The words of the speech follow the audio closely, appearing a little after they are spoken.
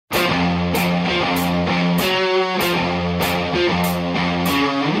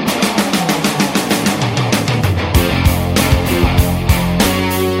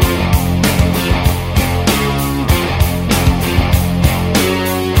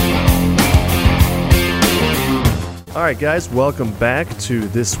All right, guys, welcome back to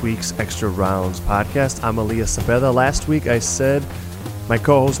this week's Extra Rounds podcast. I'm Elias Sabeda. Last week I said my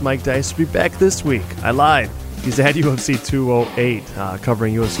co-host Mike Dice would be back this week. I lied. He's at UFC 208,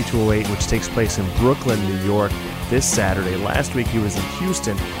 covering UFC 208, which takes place in Brooklyn, New York, this Saturday. Last week he was in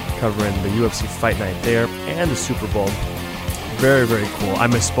Houston covering the UFC Fight Night there and the Super Bowl. Very, very cool. I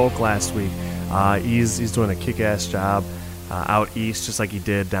misspoke last week. He's doing a kick-ass job out east, just like he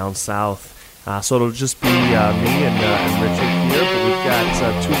did down south. So it'll just be me and Richard here, but we've got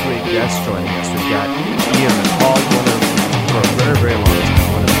two great guests joining us. We've got Ian McCall, for a very, very long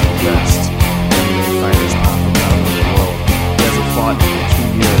time, one of the best MMA fighters around the world. He hasn't fought in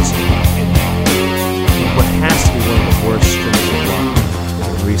 2 years in what has to be one of the worst stretches of luck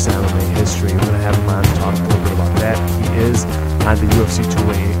in recent MMA history. We're going to have him on to talk a little bit about that. He is on the UFC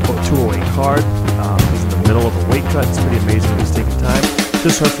 208 card. He's in the middle of a weight cut. It's pretty amazing that he's taking time.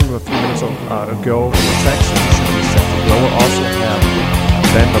 Just heard from him a few minutes ago in the text. He should be set to go. We'll also have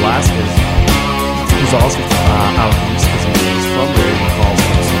Ben Belazquez, who's also out east because he's from there. He calls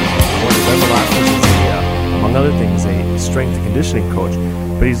from California. Ben Belazquez is, among other things, a strength and conditioning coach,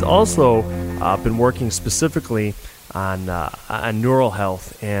 but he's also been working specifically on neural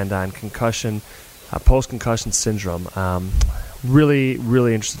health and on concussion, post-concussion syndrome. Really,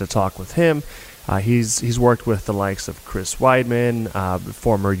 really interested to talk with him. He's worked with the likes of Chris Weidman,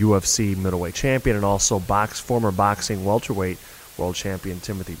 former UFC middleweight champion, and also former boxing welterweight world champion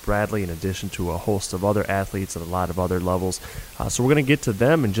Timothy Bradley, in addition to a host of other athletes at a lot of other levels. So we're going to get to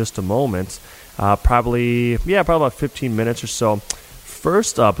them in just a moment, probably about 15 minutes or so.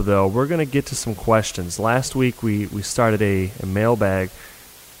 First up, though, we're going to get to some questions. Last week we started a mailbag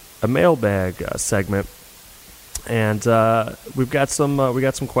segment, and we got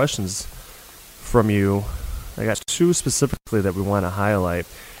some questions from you. I got two specifically that we want to highlight.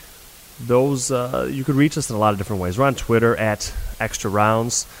 Those you could reach us in a lot of different ways. We're on Twitter at Extra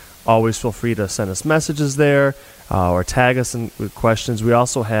Rounds. Always feel free to send us messages there or tag us with questions. We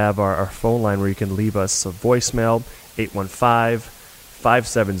also have our phone line where you can leave us a voicemail.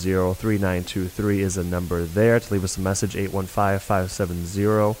 815-570-3923 is a number there to leave us a message.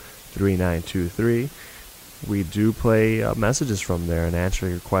 815-570-3923. We do play messages from there and answer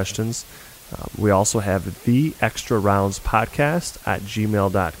your questions. We also have the Extra Rounds podcast at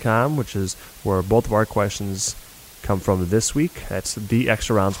gmail.com, which is where both of our questions come from this week. That's the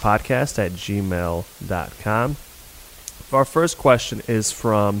Extra Rounds podcast at gmail.com. Our first question is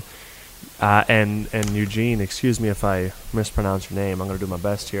from, and Eugene, excuse me if I mispronounce your name. I'm going to do my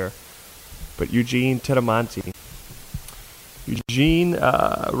best here. But Eugene Tetamonti. Eugene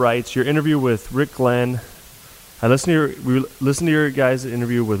writes, your interview with Rick Glenn. We listened to your guys'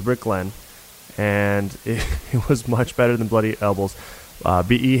 interview with Rick Glenn, and it was much better than Bloody Elbows.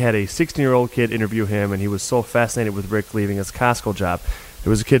 BE had a 16-year-old kid interview him, and he was so fascinated with Rick leaving his Costco job. It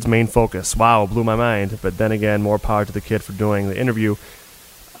was the kid's main focus. Wow, blew my mind. But then again, more power to the kid for doing the interview.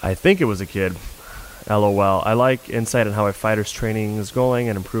 I think it was a kid. LOL. I like insight on how a fighter's training is going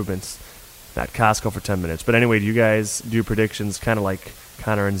and improvements. Not Costco for 10 minutes. But anyway, do you guys do predictions kind of like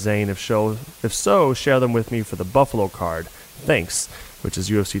Conor and Zane? If so, share them with me for the Buffalo card. Thanks. Which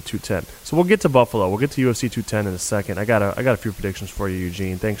is UFC 210. So we'll get to Buffalo. We'll get to UFC 210 in a second. I got a few predictions for you,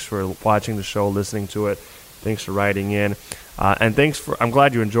 Eugene. Thanks for watching the show, listening to it. Thanks for writing in. And I'm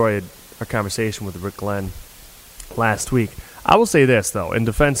glad you enjoyed our conversation with Rick Glenn last week. I will say this, though. In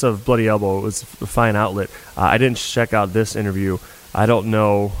defense of Bloody Elbow, it was a fine outlet. I didn't check out this interview. I don't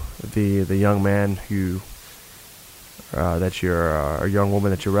know the young man who that you're a young woman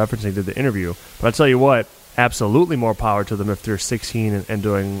that you're referencing did the interview. But I'll tell you what, absolutely more power to them if they're 16 and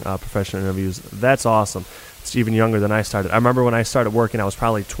doing professional interviews. That's awesome. It's even younger than I started. I remember when I started working, I was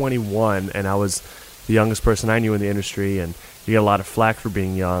probably 21, and I was the youngest person I knew in the industry, and you get a lot of flack for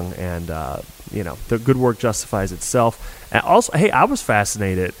being young, and the good work justifies itself. And also, hey, I was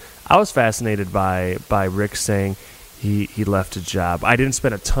fascinated by Rick saying he left a job. I didn't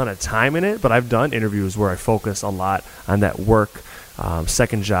spend a ton of time in it, but I've done interviews where I focus a lot on that work,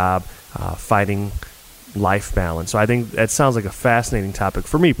 second job, fighting life balance. So I think that sounds like a fascinating topic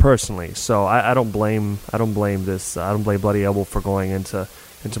for me personally. So I don't blame Bloody Elbow for going into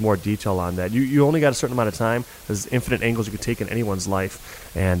more detail on that. You only got a certain amount of time. There's infinite angles you could take in anyone's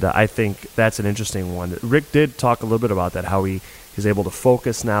life, and I think that's an interesting one. Rick did talk a little bit about that, how he's able to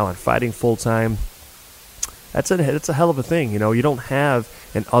focus now on fighting full time. That's a hell of a thing. You don't have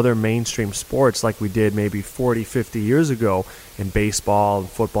in other mainstream sports like we did maybe 40, 50 years ago in baseball, and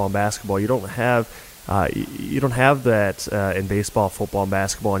football, and basketball. You don't have that in baseball, football, and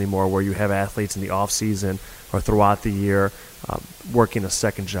basketball anymore, where you have athletes in the off season or throughout the year working a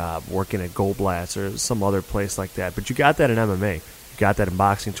second job, working at Gold Blast or some other place like that. But you got that in MMA. You got that in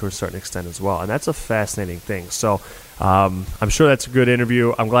boxing to a certain extent as well. And that's a fascinating thing. So I'm sure that's a good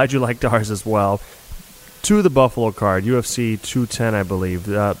interview. I'm glad you liked ours as well. To the Buffalo card, UFC 210, I believe.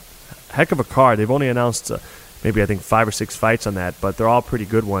 Heck of a card. They've only announced maybe I think 5 or 6 fights on that, but they're all pretty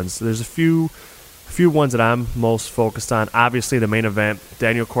good ones. There's a few ones that I'm most focused on. Obviously, the main event,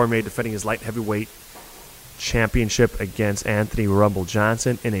 Daniel Cormier defending his light heavyweight championship against Anthony Rumble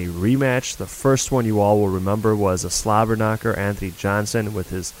Johnson in a rematch. The first one you all will remember was a slobber knocker. Anthony Johnson,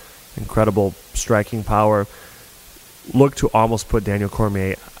 with his incredible striking power, looked to almost put Daniel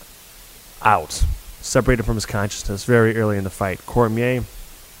Cormier out, separated from his consciousness very early in the fight. Cormier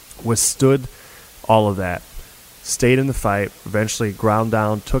withstood all of that, stayed in the fight, eventually ground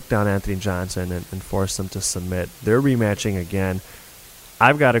down, took down Anthony Johnson, and forced him to submit. They're rematching again.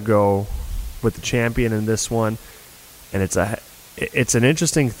 I've got to go with the champion in this one, and it's an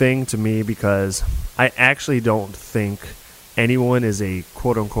interesting thing to me because I actually don't think anyone is a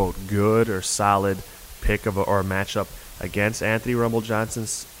quote-unquote good or solid pick or a matchup against Anthony Rumble Johnson,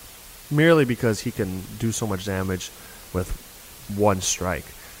 merely because he can do so much damage with one strike.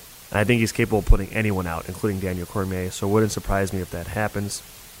 I think he's capable of putting anyone out, including Daniel Cormier, so it wouldn't surprise me if that happens.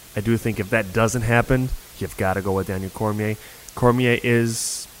 I do think if that doesn't happen, you've got to go with Daniel Cormier. Cormier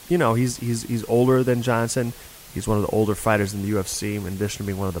is, he's older than Johnson. He's one of the older fighters in the UFC, in addition to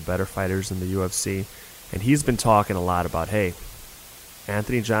being one of the better fighters in the UFC. And he's been talking a lot about, hey,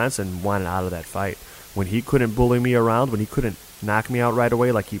 Anthony Johnson wanted out of that fight. When he couldn't bully me around, when he couldn't knock me out right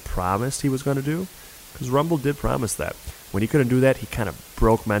away like he promised he was going to do, because Rumble did promise that. When he couldn't do that, he kind of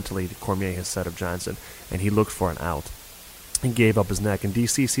broke mentally to Cormier his set of Johnson, and he looked for an out. He gave up his neck, and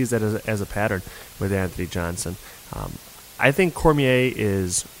DC sees that as a pattern with Anthony Johnson. I think Cormier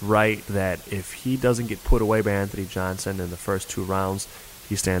is right that if he doesn't get put away by Anthony Johnson in the first 2 rounds,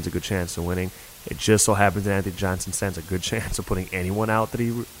 he stands a good chance of winning. It just so happens that Anthony Johnson stands a good chance of putting anyone out that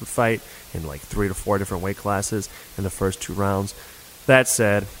he would fight in like 3 to 4 different weight classes in the first 2 rounds. That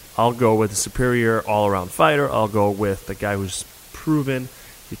said, I'll go with the superior all-around fighter. I'll go with the guy who's proven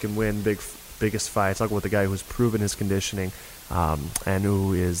he can win biggest fights. I'll go with the guy who's proven his conditioning and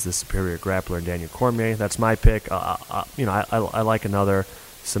who is the superior grappler in Daniel Cormier. That's my pick. I like another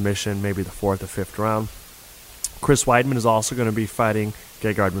submission, maybe the 4th or 5th round. Chris Weidman is also going to be fighting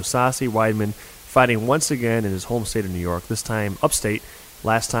Gegard Mousasi. Weidman fighting once again in his home state of New York, this time upstate.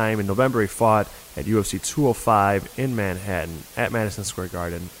 Last time in November he fought at UFC 205 in Manhattan at Madison Square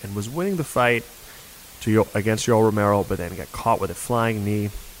Garden and was winning the fight against Yoel Romero, but then got caught with a flying knee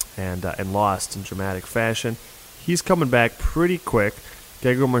and lost in dramatic fashion. He's coming back pretty quick.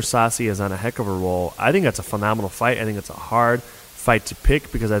 Gegard Mousasi is on a heck of a roll. I think that's a phenomenal fight. I think it's a hard fight to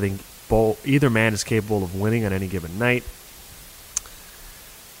pick because I think either man is capable of winning on any given night.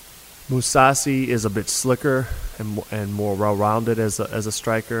 Mousasi is a bit slicker and more well-rounded as a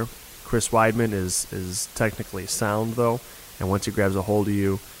striker. Chris Weidman is technically sound, though, and once he grabs a hold of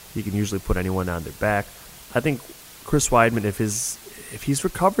you, he can usually put anyone on their back. I think Chris Weidman, if he's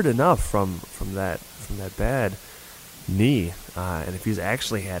recovered enough from that bad knee, and if he's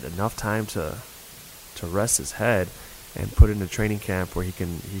actually had enough time to rest his head and put in a training camp where he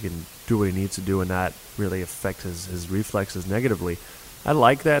can do what he needs to do and not really affect his reflexes negatively, I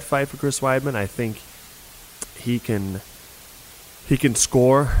like that fight for Chris Weidman. I think he can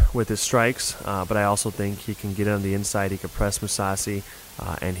score with his strikes, but I also think he can get on the inside. He could press Mousasi,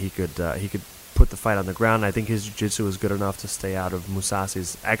 and he could put the fight on the ground. I think his jiu-jitsu is good enough to stay out of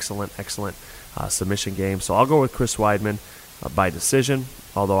Mousasi's excellent submission game. So I'll go with Chris Weidman by decision,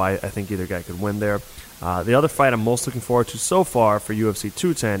 although I think either guy could win there. The other fight I'm most looking forward to so far for UFC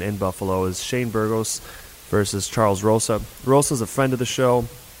 210 in Buffalo is Shane Burgos versus Charles Rosa. Rosa's a friend of the show.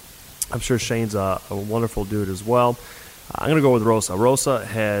 I'm sure Shane's a wonderful dude as well. I'm going to go with Rosa. Rosa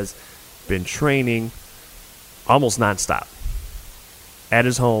has been training almost nonstop at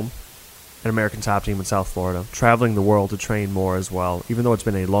his home, an American Top Team in South Florida, traveling the world to train more as well. Even though it's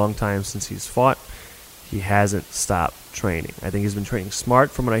been a long time since he's fought, he hasn't stopped training. I think he's been training smart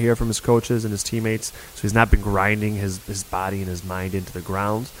from what I hear from his coaches and his teammates, so he's not been grinding his body and his mind into the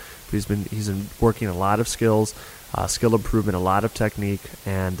ground. But he's been working a lot of skills, skill improvement, a lot of technique,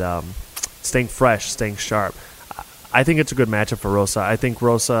 and staying fresh, staying sharp. I think it's a good matchup for Rosa. I think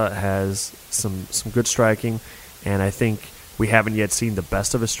Rosa has some good striking, and I think we haven't yet seen the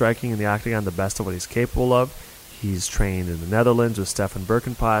best of his striking in the octagon, the best of what he's capable of. He's trained in the Netherlands with Stefan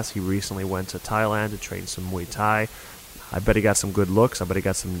Berkenpas. He recently went to Thailand to train some Muay Thai. I bet he got some good looks. I bet he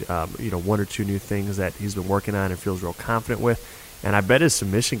got some, 1 or 2 new things that he's been working on and feels real confident with. And I bet his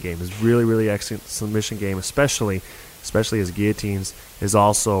submission game is really, really excellent submission game, especially especially his guillotines, is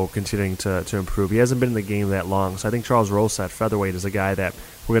also continuing to improve. He hasn't been in the game that long, so I think Charles Rosa at featherweight is a guy that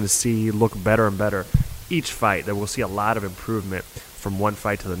we're going to see look better and better each fight, that we'll see a lot of improvement from one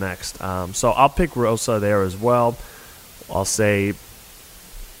fight to the next. So I'll pick Rosa there as well. I'll say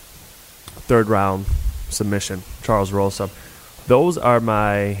third round submission, Charles Rosa. Those are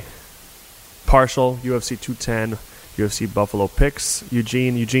my partial UFC 210, UFC Buffalo picks.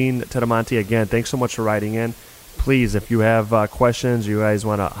 Eugene Tedamonte, again, thanks so much for writing in. Please, if you have questions, you guys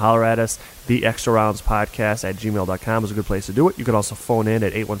want to holler at us, the Extra Rounds Podcast at gmail.com is a good place to do it. You can also phone in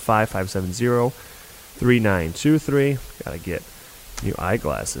at 815-570-3923. Got to get new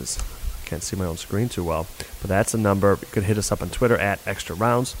eyeglasses. Can't see my own screen too well. But that's a number. You could hit us up on Twitter at Extra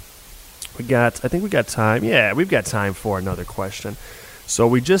Rounds. I think we got time. Yeah, we've got time for another question. So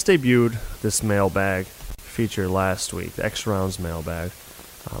we just debuted this mailbag feature last week, the Extra Rounds mailbag.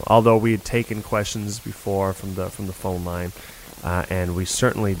 Although we had taken questions before from the phone line, and we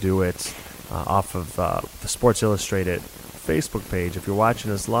certainly do it off of the Sports Illustrated Facebook page. If you're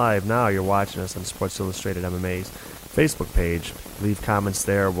watching us live now, you're watching us on Sports Illustrated MMA's Facebook page. Leave comments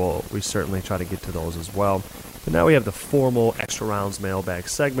there. We certainly try to get to those as well. But now we have the formal Extra Rounds mailbag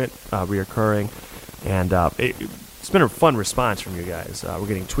segment reoccurring, and it's been a fun response from you guys. We're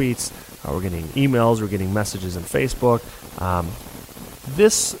getting tweets, we're getting emails, we're getting messages on Facebook.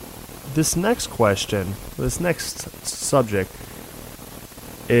 This next question, this next subject,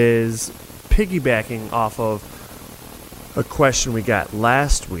 is piggybacking off of a question we got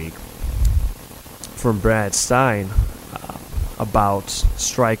last week from Brad Stein about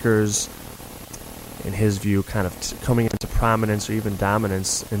strikers, in his view, kind of coming into prominence or even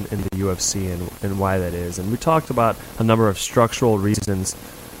dominance in the UFC and why that is. And we talked about a number of structural reasons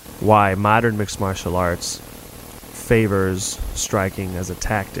why modern mixed martial arts favors striking as a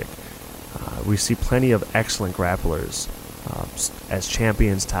tactic. We see plenty of excellent grapplers as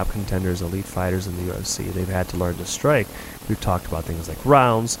champions, top contenders, elite fighters in the UFC. They've had to learn to strike. We've talked about things like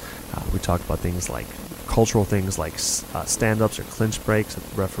rounds. We talked about things like cultural things like stand-ups or clinch breaks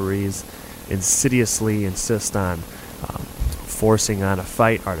that referees insidiously insist on forcing on a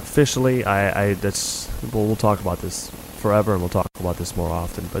fight artificially. We'll talk about this forever, and we'll talk about this more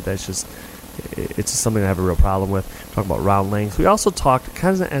often, but it's just something I have a real problem with. Talk about round length. We also talked,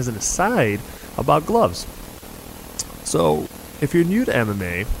 kind of as an aside, about gloves. So if you're new to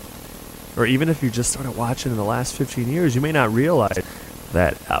MMA, or even if you just started watching in the last 15 years, you may not realize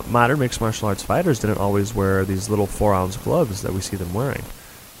that modern mixed martial arts fighters didn't always wear these little 4-ounce gloves that we see them wearing.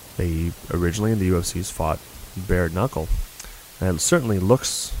 They originally in the UFCs fought bare knuckle. And it certainly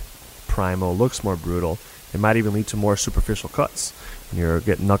looks primal, looks more brutal. It might even lead to more superficial cuts when you're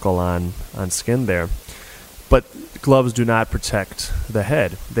getting knuckle on skin there. But gloves do not protect the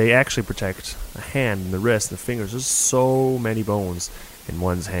head. They actually protect the hand and the wrist and the fingers. There's so many bones in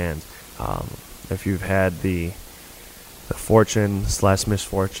one's hand. If you've had the fortune /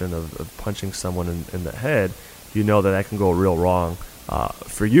 misfortune of punching someone in the head, you know that can go real wrong.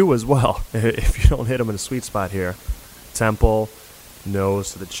 For you as well, if you don't hit them in a sweet spot here, temple,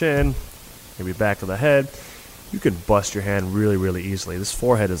 nose to the chin, maybe back to the head, you can bust your hand really, really easily. This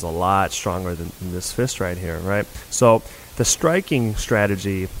forehead is a lot stronger than this fist right here, right? So the striking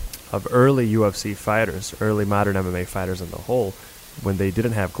strategy of early UFC fighters, early modern MMA fighters on the whole, when they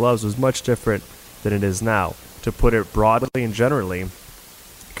didn't have gloves, was much different than it is now. To put it broadly and generally, it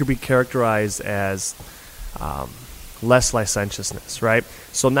could be characterized as less licentiousness, right?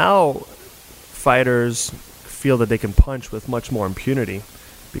 So now fighters feel that they can punch with much more impunity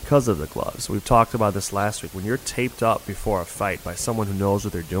because of the gloves. We've talked about this last week. When you're taped up before a fight by someone who knows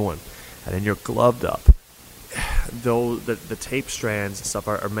what they're doing, and then you're gloved up, though the tape strands and stuff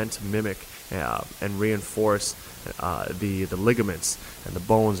are meant to mimic and reinforce the ligaments and the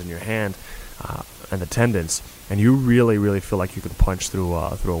bones in your hand and the tendons, and you really, really feel like you can punch through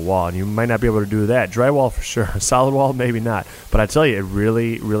a wall, and you might not be able to do that. Drywall for sure, solid wall maybe not, but I tell you, it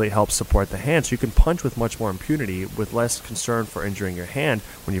really, really helps support the hand, so you can punch with much more impunity, with less concern for injuring your hand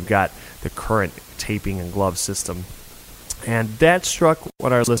when you've got the current taping and glove system. And that struck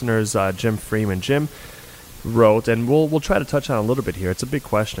one of our listeners, Jim Freeman. Jim wrote, and we'll try to touch on a little bit here. It's a big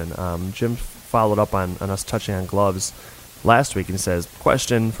question. Jim followed up on us touching on gloves last week and says,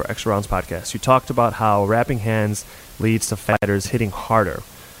 question for Extra Rounds Podcast. You talked about how wrapping hands leads to fighters hitting harder.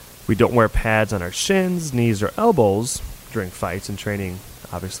 We don't wear pads on our shins, knees, or elbows during fights and training.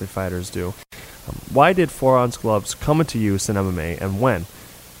 Obviously, fighters do. Why did 4-ounce gloves come into use in MMA, and when?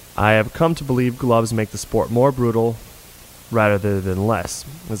 I have come to believe gloves make the sport more brutal rather than less.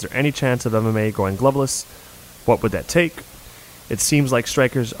 Is there any chance of MMA going gloveless? What would that take? It seems like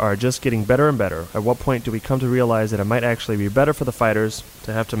strikers are just getting better and better. At what point do we come to realize that it might actually be better for the fighters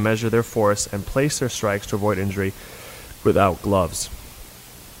to have to measure their force and place their strikes to avoid injury without gloves?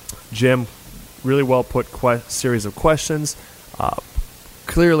 Jim, really well put series of questions.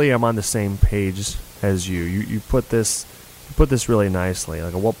 Clearly, I'm on the same page as you. You put this really nicely.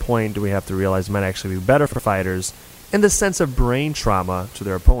 Like, at what point do we have to realize it might actually be better for fighters, in the sense of brain trauma to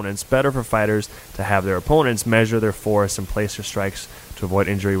their opponents, better for fighters to have their opponents measure their force and place their strikes to avoid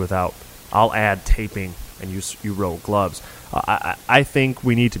injury without, I'll add, taping, and you wrote gloves. I think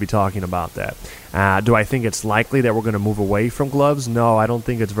we need to be talking about that. Do I think it's likely that we're going to move away from gloves? No, I don't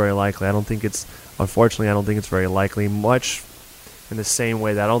think it's very likely. Unfortunately, I don't think it's very likely, much in the same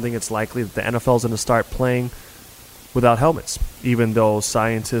way that I don't think it's likely that the NFL is going to start playing without helmets, even though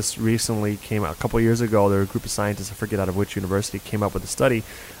scientists recently came out, a couple of years ago, there were a group of scientists, I forget out of which university, came up with a study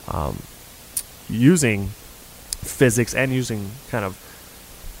using physics and using kind of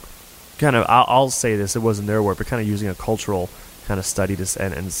I'll say this, it wasn't their work, but kind of using a cultural kind of study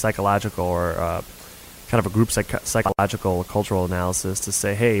and psychological, or kind of a group psychological cultural analysis to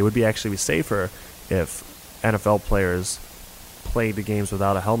say, hey, it would actually be safer if NFL players played the games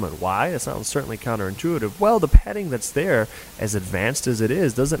without a helmet. Why? It sounds certainly counterintuitive. Well, the padding that's there, as advanced as it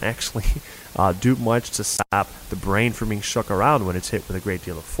is, doesn't actually do much to stop the brain from being shook around when it's hit with a great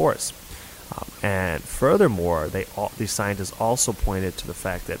deal of force. And furthermore, these scientists also pointed to the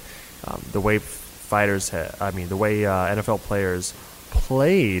fact that the way NFL players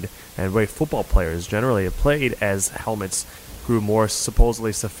played, and the way football players generally have played, as helmets grew more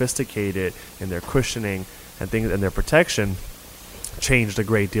supposedly sophisticated in their cushioning and things and their protection, changed a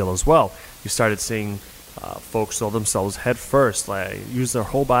great deal as well. You started seeing folks throw themselves head first, use their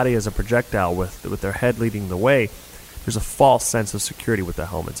whole body as a projectile with their head leading the way. There's a false sense of security with the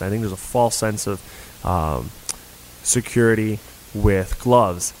helmets. I think there's a false sense of security with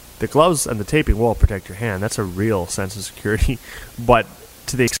gloves. The gloves and the taping will protect your hand. That's a real sense of security. But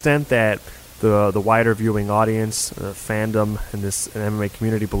to the extent that the wider viewing audience, fandom, and this MMA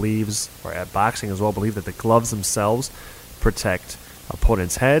community believes, or at boxing as well, believe that the gloves themselves protect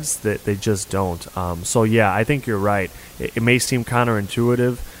opponents' heads, that they just don't. So yeah, I think you're right. It may seem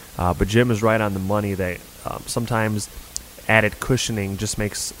counterintuitive, but Jim is right on the money that sometimes added cushioning just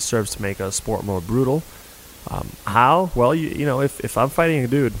serves to make a sport more brutal. How? Well, if I'm fighting a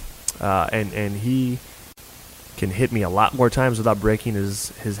dude and he can hit me a lot more times without breaking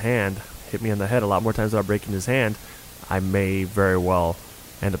his hand, hit me in the head a lot more times without breaking his hand, I may very well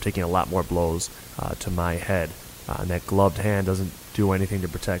end up taking a lot more blows to my head. And that gloved hand doesn't do anything to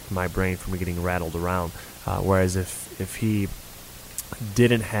protect my brain from getting rattled around. Whereas if he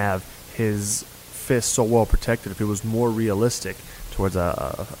didn't have his fist so well protected, if it was more realistic towards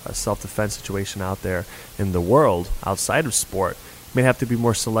a self-defense situation out there in the world, outside of sport, he may have to be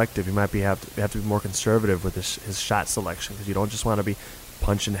more selective. He might have to be more conservative with his shot selection, because you don't just want to be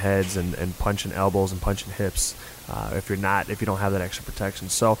punching heads and punching elbows and punching hips if you don't have that extra protection.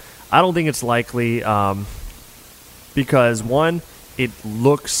 So I don't think it's likely. Because, one, it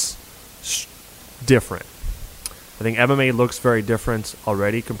looks different. I think MMA looks very different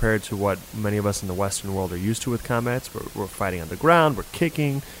already compared to what many of us in the Western world are used to with combats. We're fighting on the ground, we're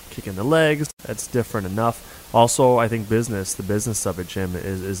kicking the legs. That's different enough. Also, I think the business of it, Jim,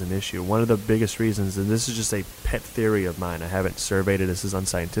 is an issue. One of the biggest reasons, and this is just a pet theory of mine, I haven't surveyed it, this is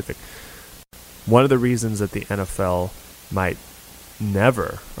unscientific. One of the reasons that the NFL might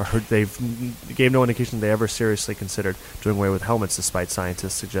never, or they gave no indication they ever seriously considered doing away with helmets, despite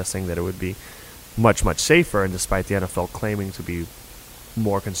scientists suggesting that it would be much, much safer, and despite the NFL claiming to be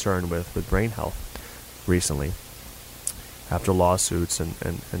more concerned with brain health recently, after lawsuits and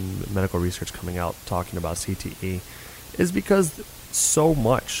medical research coming out talking about CTE, is because so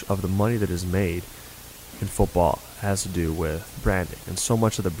much of the money that is made in football has to do with branding, and so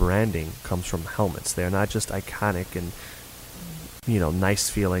much of the branding comes from helmets. They are not just iconic and nice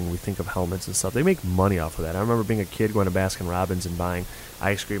feeling. We think of helmets and stuff. They make money off of that. I remember being a kid going to Baskin Robbins and buying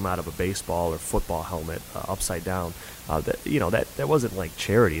ice cream out of a baseball or football helmet upside down. That wasn't like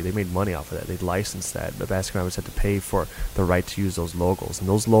charity. They made money off of that. They'd license that. But Baskin Robbins had to pay for the right to use those logos. And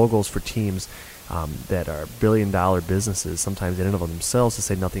those logos for teams that are billion-dollar businesses, sometimes in and of themselves, to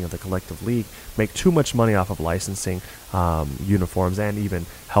say nothing of the collective league, make too much money off of licensing uniforms and even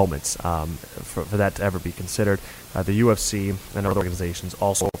helmets for that to ever be considered. The UFC and other organizations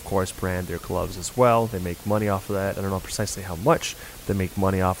also, of course, brand their gloves as well. They make money off of that. I don't know precisely how much they make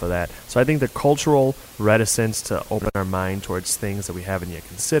money off of that. So I think the cultural reticence to open our mind towards things that we haven't yet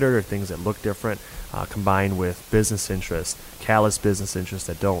considered, or things that look different, combined with business interests, callous business interests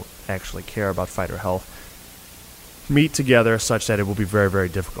that don't actually care about fighter health, meet together such that it will be very, very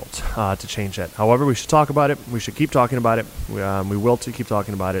difficult to change that. However, we should talk about it. We should keep talking about it. We will keep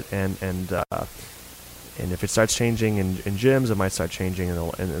talking about it, and if it starts changing in gyms, it might start changing in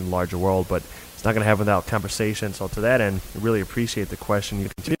the larger world, but it's not going to happen without conversation. So to that end, I really appreciate the question.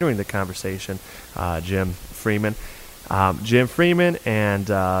 You're continuing the conversation, Jim Freeman. Jim Freeman and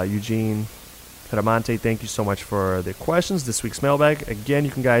Eugene Peramonte, thank you so much for the questions. This week's mailbag. Again,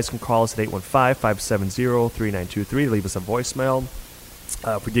 you guys can call us at 815-570-3923. Leave us a voicemail.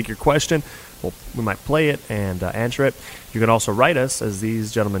 If we get your question, we might play it and answer it. You can also write us, as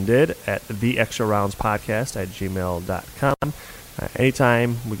these gentlemen did, at theextraroundspodcast@gmail.com.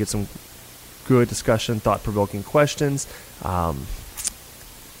 Anytime we get some good discussion, thought-provoking questions, we'll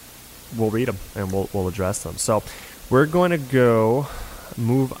read them and we'll address them. So we're going to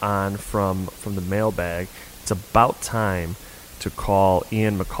move on from the mailbag. It's about time to call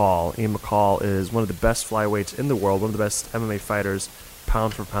Ian McCall. Ian McCall is one of the best flyweights in the world, one of the best MMA fighters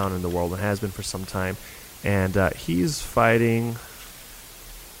pound for pound in the world, and has been for some time. And he's fighting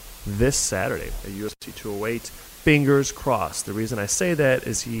this Saturday at UFC 208. Fingers crossed. The reason I say that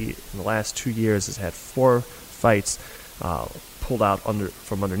is he, in the last 2 years, has had 4 fights pulled out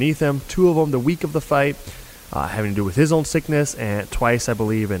from underneath him. 2 of them the week of the fight, having to do with his own sickness, and twice, I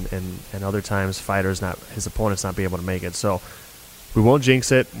believe, and other times his opponents not being able to make it. So we won't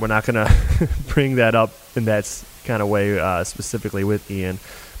jinx it. We're not going to bring that up in that kind of way specifically with Ian.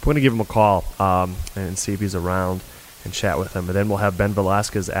 We're going to give him a call and see if he's around and chat with him. And then we'll have Ben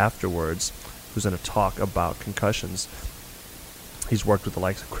Belazquez afterwards, who's going to talk about concussions. He's worked with the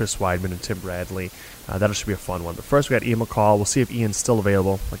likes of Chris Weidman and Tim Bradley. That should be a fun one. But first, we got Ian McCall. We'll see if Ian's still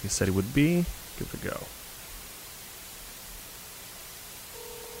available, like he said he would be. Give it a go.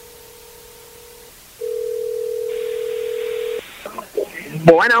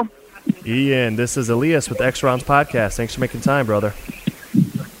 Bueno. Ian, this is Elias with the X Rounds Podcast. Thanks for making time, brother.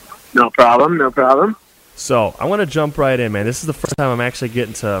 No problem. So I want to jump right in, man. This is the first time I'm actually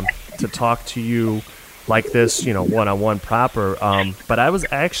getting to talk to you like this, one-on-one proper. But I was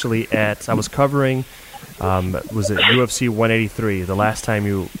actually I was covering, was it UFC 183, the last time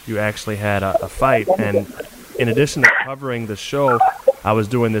you actually had a fight. And in addition to covering the show, I was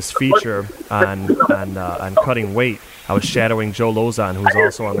doing this feature on cutting weight. I was shadowing Joe Lozon, who was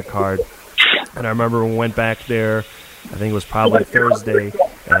also on the card. And I remember when we went back there, I think it was probably Thursday,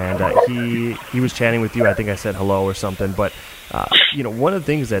 and he was chatting with you. I think I said hello or something. But, one of the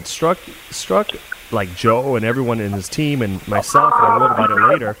things that struck like Joe and everyone in his team and myself, and I wrote about it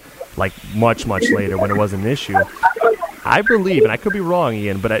later, like much, much later when it wasn't an issue. I believe, and I could be wrong,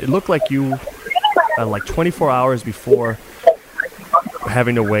 Ian, but it looked like you, like 24 hours before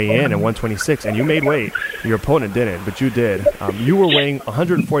having to weigh in at 126, and you made weight. Your opponent didn't, but you did. You were weighing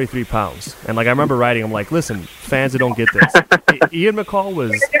 143 pounds. And like I remember writing, I'm like, listen, fans that don't get this. Ian McCall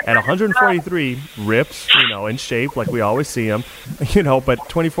was at 143, ripped, in shape like we always see him, but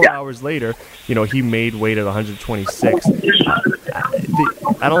 24 hours later, he made weight at 126.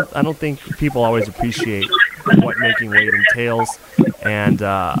 I don't think people always appreciate what making weight entails. And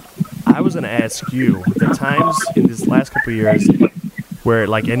I was going to ask you, the times in this last couple of years where,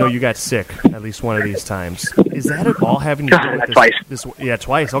 like, I know you got sick at least one of these times. Is that at all having to do with this? Twice. Yeah,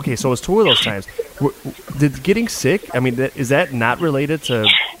 twice. Okay, so it was 2 of those times. Did getting sick, is that not related to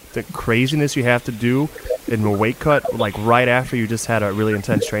the craziness you have to do in a weight cut, like right after you just had a really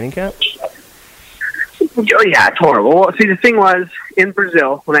intense training camp? Oh, yeah, it's horrible. Well, see, the thing was, in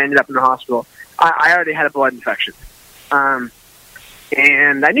Brazil, when I ended up in the hospital, I already had a blood infection. And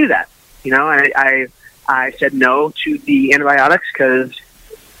I knew that. I said no to the antibiotics because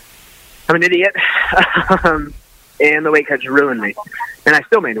I'm an idiot, and the weight cut just ruined me. And I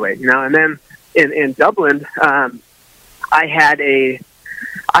still made weight, And then in Dublin, I had an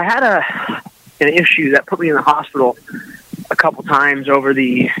issue that put me in the hospital a couple times over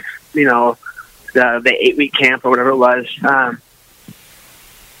the 8-week camp or whatever it was.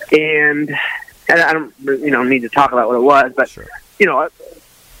 And I don't need to talk about what it was, but sure.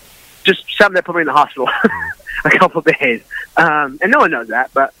 Just something that put me in the hospital a couple of days. And no one knows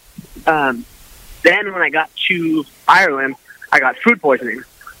that. But then when I got to Ireland, I got food poisoning.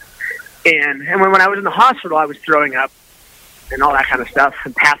 And when I was in the hospital, I was throwing up and all that kind of stuff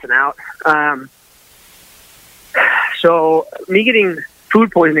and passing out. So me getting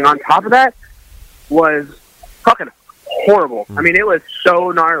food poisoning on top of that was fucking horrible. I mean, it was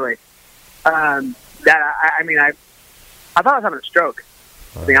so gnarly that I thought I was having a stroke.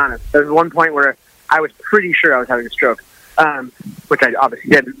 To be honest, there was one point where I was pretty sure I was having a stroke, which I obviously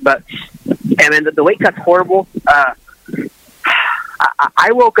didn't. But the weight cut's horrible. I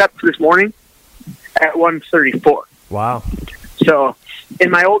woke up this morning at 134. Wow. So in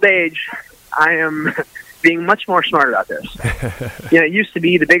my old age, I am being much more smart about this. It used to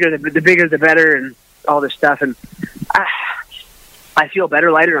be the bigger the better and all this stuff. And I feel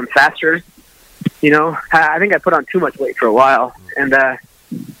better, lighter, I'm faster. I think I put on too much weight for a while. And, I'm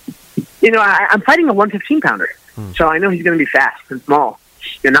fighting a 115-pounder. So I know he's going to be fast and small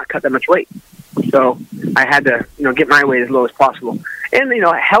and not cut that much weight. So I had to, get my weight as low as possible. And,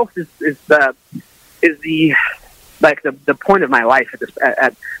 health is the point of my life at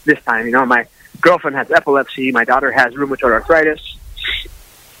this time. My girlfriend has epilepsy. My daughter has rheumatoid arthritis.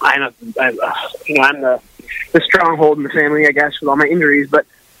 I'm the stronghold in the family, I guess, with all my injuries. But,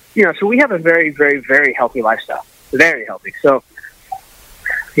 so we have a very, very, very healthy lifestyle. Very healthy. So,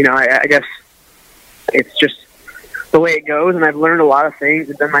 I guess it's just the way it goes. And I've learned a lot of things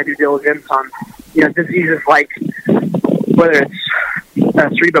and done my due diligence on, diseases like whether it's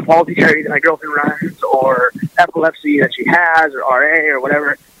cerebral palsy charity that my girlfriend runs or epilepsy that she has or RA or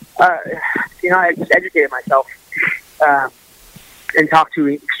whatever. I just educated myself and talked to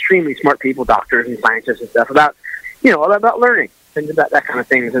extremely smart people, doctors and scientists and stuff about learning and about that kind of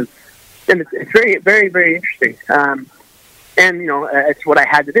things. And it's very, very, very interesting. It's what I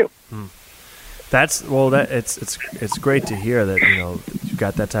had to do. It's great to hear that you've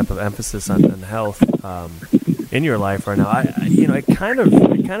got that type of emphasis on health in your life right now. It kind of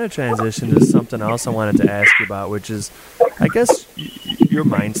transitioned to something else I wanted to ask you about, which is, I guess, your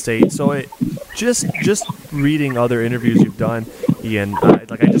mind state. So just reading other interviews you've done, Ian. I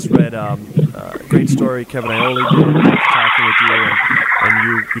just read a great story Kevin Iole did talking with you,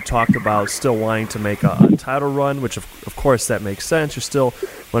 and you talked about still wanting to make a title run, which of course that makes sense. You're still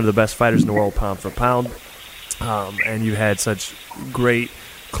one of the best fighters in the world, pound for pound, and you had such great,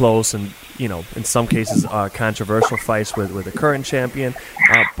 close, and in some cases controversial fights with the current champion.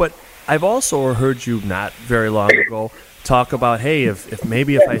 But I've also heard you not very long ago talk about, hey, if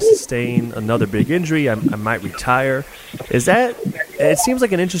I sustain another big injury, I might retire. It seems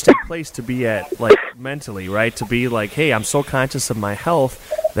like an interesting place to be at, like, mentally, right? To be like, hey, I'm so conscious of my health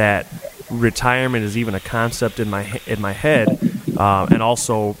that retirement is even a concept in my head, and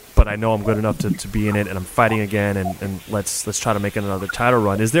also, but I know I'm good enough to be in it, and I'm fighting again, and let's try to make another title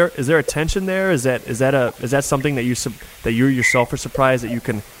run. Is there a tension there? Is that something that you yourself are surprised that you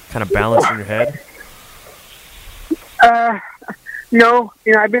can kind of balance in your head? No,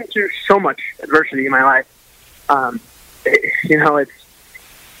 I've been through so much adversity in my life. I'm a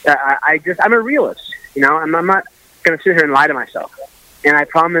realist. I'm not going to sit here and lie to myself. And I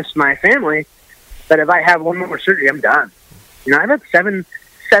promised my family that if I have one more surgery, I'm done. I've had seven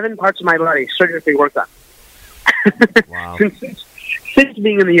parts of my body surgically worked on. Wow. since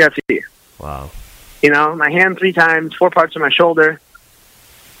being in the UFC. Wow. My hand 3 times, 4 parts of my shoulder.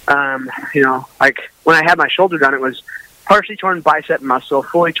 Like when I had my shoulder done, it was partially torn bicep muscle,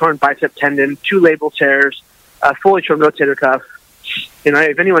 fully torn bicep tendon, 2 labral tears, fully torn rotator cuff.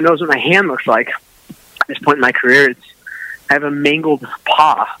 If anyone knows what my hand looks like at this point in my career, I have a mangled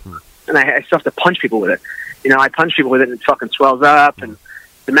paw, and I still have to punch people with it. I punch people with it, and it fucking swells up, and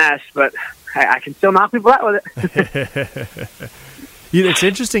it's a mess, but I can still knock people out with it. It's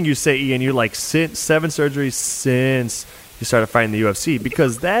interesting you say, Ian, you're like 7 surgeries since you started fighting the UFC,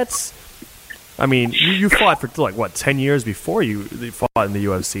 because you fought for 10 years before you fought in the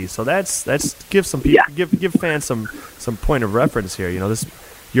UFC. So that's give some people, give fans some point of reference here.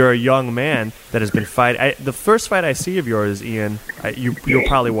 You're a young man that has been fighting. The first fight I see of yours, Ian, you're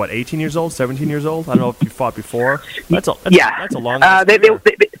probably 18 years old, 17 years old. I don't know if you fought before. That's a long. They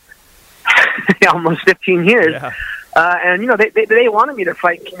almost 15 years. Yeah. And they wanted me to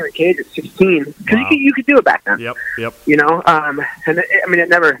fight King of the Cage at 16 because you could do it back then. Yep. And it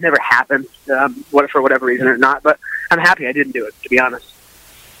never happened, for whatever reason or not. But I'm happy I didn't do it, to be honest.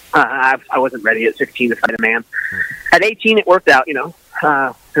 I wasn't ready at 16 to fight a man. At 18, it worked out. And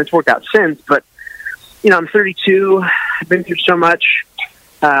it's worked out since. But I'm 32. I've been through so much.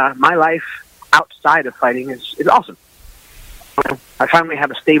 My life outside of fighting is awesome. I finally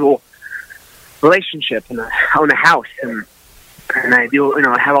have a stable relationship, and I own a house, and I do,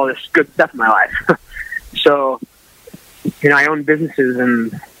 I have all this good stuff in my life. So, I own businesses,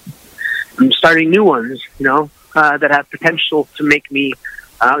 and I'm starting new ones, that have potential to make me,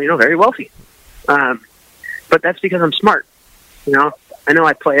 very wealthy. But that's because I'm smart. I know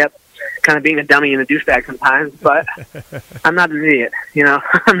I play up kind of being a dummy and a douchebag sometimes, but I'm not an idiot.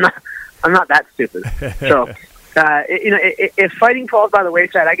 I'm not that stupid. So, if fighting falls by the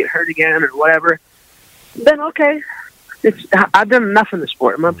wayside, I get hurt again or whatever, then okay. I've done enough in the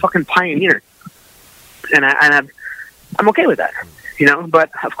sport. I'm a fucking pioneer, and I'm okay with that. But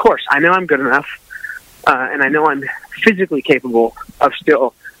of course, I know I'm good enough and I know I'm physically capable of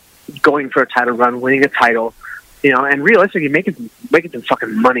still going for a title run, winning a title, and realistically making some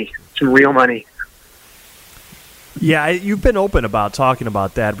fucking money, some real money. Yeah, you've been open about talking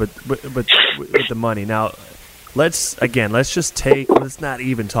about that, but with the money. Now, let's not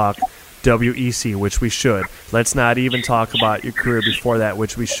even talk WEC, which we should. Let's not even talk about your career before that,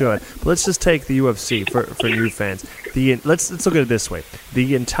 which we should. But let's just take the UFC for new fans. Let's look at it this way: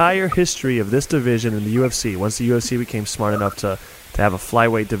 the entire history of this division in the UFC. Once the UFC became smart enough to have a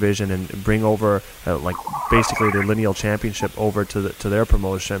flyweight division and bring over like basically the lineal championship over to their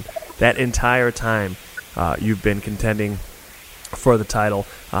promotion, that entire time you've been contending for the title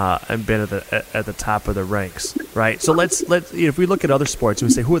and been at the top of the ranks, right? So let's if we look at other sports and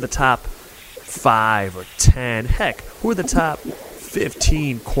we say who are the top 5 or 10, heck, who are the top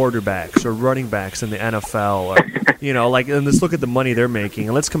 15 quarterbacks or running backs in the NFL, or and let's look at the money they're making,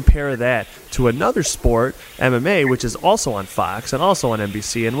 and let's compare that to another sport, MMA, which is also on Fox and also on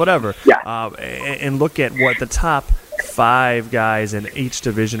NBC and whatever, and look at what the top 5 guys in each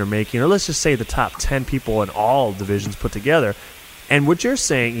division are making, or let's just say the top 10 people in all divisions put together. And what you're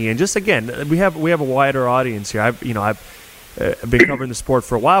saying, Ian, just again, we have a wider audience here. I've been covering the sport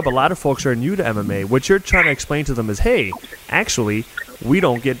for a while, but a lot of folks are new to MMA. What you're trying to explain to them is, hey, actually, we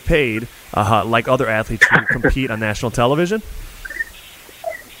don't get paid like other athletes who compete on national television.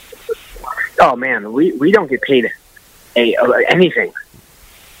 Oh man, we don't get paid anything,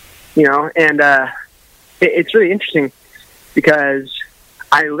 and it's really interesting because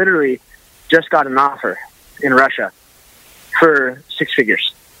I literally just got an offer in Russia for 6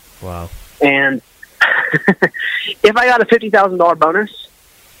 figures. Wow. And if I got a $50,000 bonus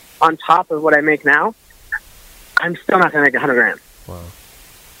on top of what I make now, I'm still not going to make $100,000.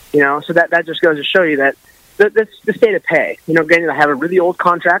 Wow. So that just goes to show you that the state of pay. Granted, I have a really old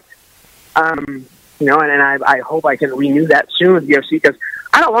contract, and I hope I can renew that soon with the UFC because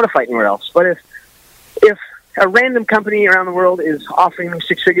I don't want to fight anywhere else. But if a random company around the world is offering me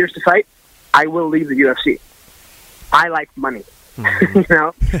 6 figures to fight, I will leave the UFC. I like money,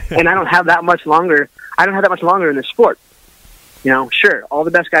 mm-hmm. And I don't have that much longer. I don't have that much longer in this sport. Sure, all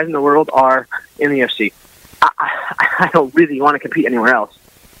the best guys in the world are in the UFC. I don't really want to compete anywhere else.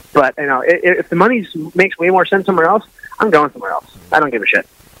 But if the money makes way more sense somewhere else, I'm going somewhere else. I don't give a shit.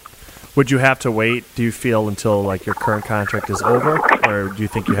 Would you have to wait, do you feel, until your current contract is over, or do you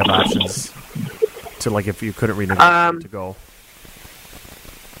think you have options to if you couldn't renegotiate to go?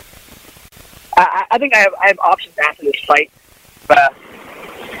 I think I have options after this fight, but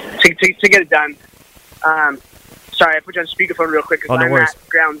to get it done. Sorry, I put you on speakerphone real quick because I'm at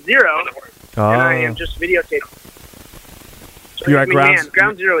Ground Zero, and I am just videotaping. You're at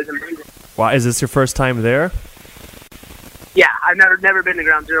Ground Zero is amazing. Wow, is this your first time there? Yeah, I've never been to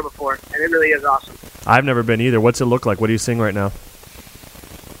Ground Zero before, and it really is awesome. I've never been either. What's it look like? What are you seeing right now?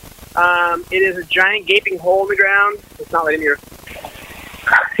 It is a giant gaping hole in the ground. It's not letting me.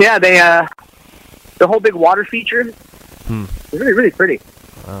 Yeah, the whole big water feature is really, really pretty.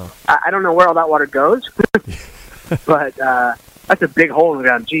 Wow. I don't know where all that water goes, but that's a big hole in the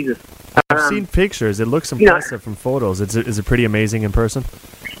ground. Jesus. I've seen pictures. It looks impressive from photos. Is it pretty amazing in person?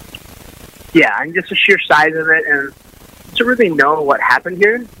 Yeah, and just the sheer size of it, and to really know what happened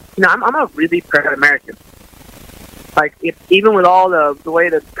here. I'm a really proud American. Even with all the way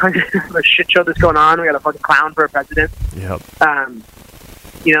the country, the shit show that's going on, we got a fucking clown for a president. Yep.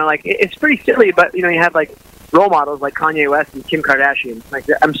 It's pretty silly, but you have role models like Kanye West and Kim Kardashian.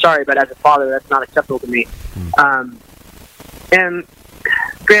 I'm sorry, but as a father, that's not acceptable to me. And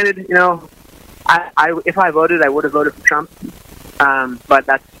granted, if I voted, I would have voted for Trump. But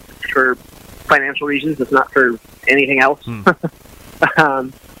that's for financial reasons. It's not for anything else.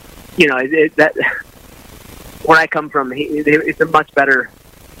 Where I come from, it's a much better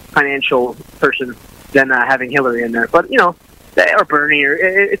financial person than having Hillary in there. But or Bernie, or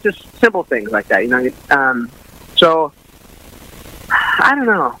it's just simple things like that. So I don't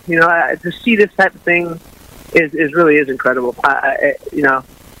know. To see this type of thing is really incredible.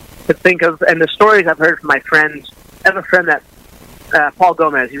 To think of, and the stories I've heard from my friends. I have a friend that Paul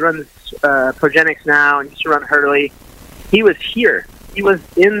Gomez. He runs Progenics now, and used to run Hurley. He was here. He was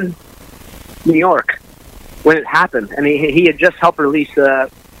in New York when it happened, and he had just helped release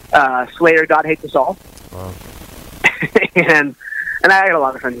Slayer, God Hates Us All. Wow. and I got a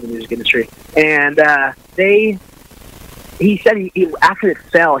lot of friends in the music industry, and he said he after it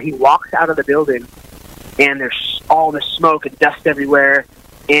fell, he walks out of the building, and there's all the smoke and dust everywhere,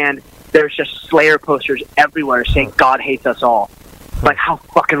 and there's just Slayer posters everywhere saying God Hates Us All. How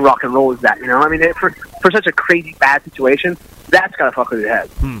fucking rock and roll is that? For such a crazy bad situation, that's gotta fuck with your head.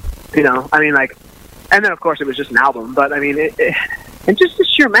 And then, of course, it was just an album. But, I mean, and just the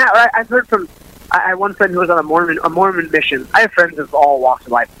sheer math. I've heard from, I had one friend who was on a Mormon mission. I have friends of all walks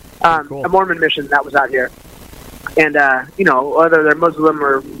of life. Cool. A Mormon mission that was out here. And, you know, whether they're Muslim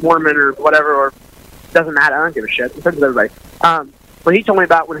or Mormon or whatever, or doesn't matter. I don't give a shit. I'm friends with everybody. But he told me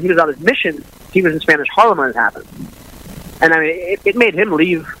about when he was on his mission, he was in Spanish Harlem when it happened. And, I mean, it made him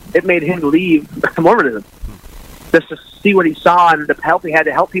leave. It made him leave Mormonism. Just to see what he saw and the help he had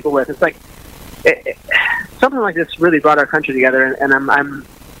to help people with. It's like, something like this really brought our country together, and I'm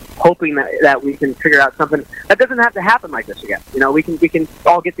hoping that we can figure out something that doesn't have to happen like this again. You know, we can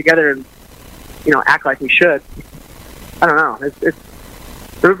all get together and, you know, act like we should. I don't know. It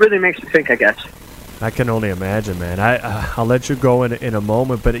really makes you think, I guess. I can only imagine, man. I'll let you go in a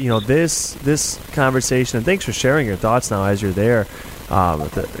moment, but you know, this conversation, and thanks for sharing your thoughts now as you're there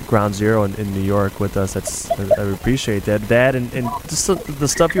at the Ground Zero in New York with us. I appreciate that. And just the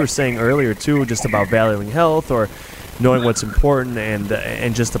stuff you were saying earlier too, just about valuing health or knowing what's important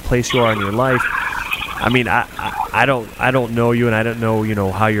and just the place you are in your life. I mean, I don't know you, and I don't know, you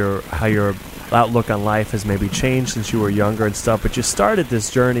know, how your outlook on life has maybe changed since you were younger and stuff, but you started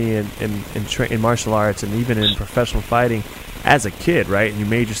this journey in martial arts and even in professional fighting as a kid, right? And you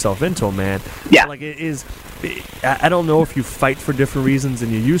made yourself into a man. Yeah. So, like, I don't know if you fight for different reasons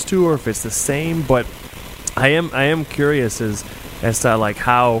than you used to, or if it's the same, but I am curious as to like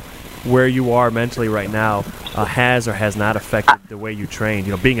where you are mentally right now has or has not affected the way you train.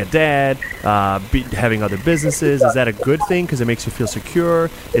 You know, being a dad, having other businesses, is that a good thing because it makes you feel secure?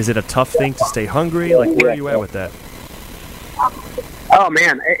 Is it a tough thing to stay hungry? Like, where are you at with that? Oh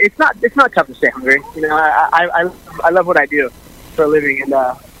man, it's not tough to stay hungry. You know, I love what I do for a living, and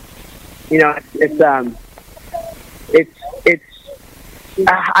you know,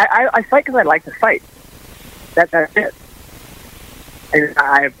 I fight because I like to fight. That's it. And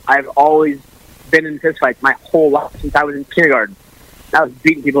I've always been in fist fights my whole life since I was in kindergarten. I was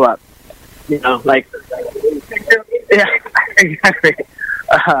beating people up. You know, like, yeah, exactly.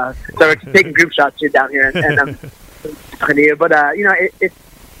 So we're taking group shots here down here, and I'm talking to you. But you know,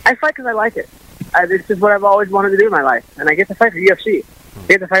 I fight because I like it. This is what I've always wanted to do in my life, and I get to fight for UFC. I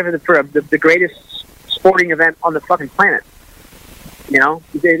get to fight for the greatest sporting event on the fucking planet. You know,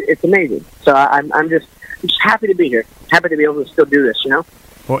 it's amazing. So I'm just happy to be here. Happy to be able to still do this, you know?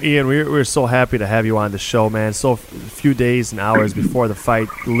 Well, Ian, we're so happy to have you on the show, man. So a few days and hours before the fight,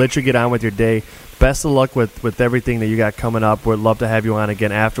 let you get on with your day. Best of luck with everything that you got coming up. We'd love to have you on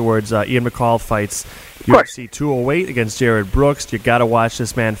again afterwards. Ian McCall fights UFC 208 against Jared Brooks. You got to watch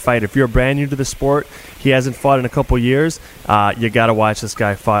this man fight. If you're brand new to the sport, he hasn't fought in a couple years, you got to watch this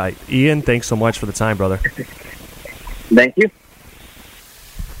guy fight. Ian, thanks so much for the time, brother. Thank you.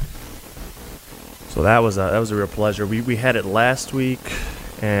 So that was a real pleasure. We had it last week,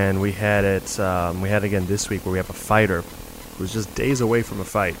 and we had it again this week, where we have a fighter who's just days away from a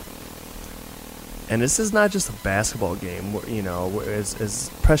fight. And this is not just a basketball game, you know,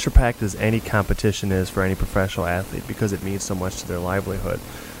 as pressure packed as any competition is for any professional athlete, because it means so much to their livelihood.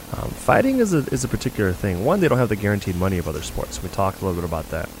 Fighting is a particular thing. One, they don't have the guaranteed money of other sports. We talked a little bit about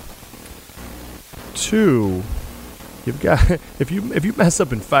that. Two, you've got if you mess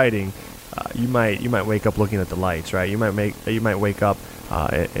up in fighting. You might wake up looking at the lights, right? You might wake up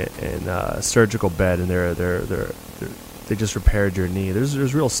in a surgical bed, and they just repaired your knee.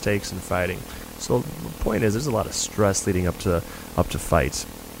 There's real stakes in fighting. So the point is, there's a lot of stress leading up to fights.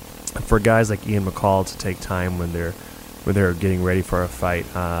 For guys like Ian McCall to take time when they're getting ready for a fight,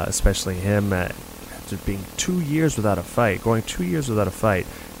 especially him after being 2 years without a fight, going 2 years without a fight,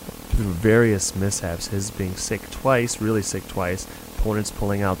 through various mishaps, his being sick twice, really sick twice, opponents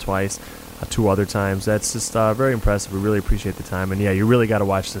pulling out twice. 2 other times. That's just very impressive. We really appreciate the time. And yeah, you really got to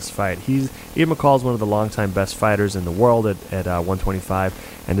watch this fight. Ian McCall is one of the longtime best fighters in the world at 125.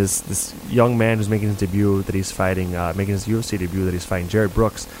 And this young man who's making his debut that he's fighting, making his UFC debut that he's fighting, Jared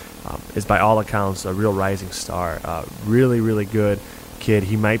Brooks, is by all accounts a real rising star. Really, really good kid.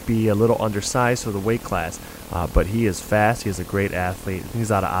 He might be a little undersized for the weight class, but he is fast. He is a great athlete.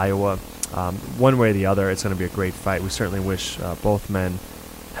 He's out of Iowa. One way or the other, it's going to be a great fight. We certainly wish both men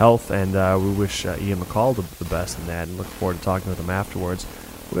health, and we wish Ian McCall the best in that, and look forward to talking with him afterwards.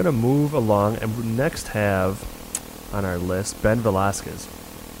 We're going to move along, and we next have on our list Ben Belazquez.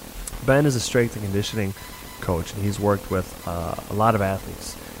 Ben is a strength and conditioning coach, and he's worked with a lot of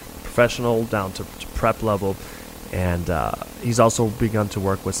athletes, professional down to prep level, and he's also begun to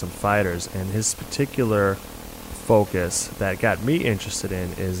work with some fighters, and his particular focus that got me interested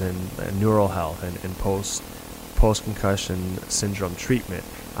in is in neural health and post-concussion syndrome treatment.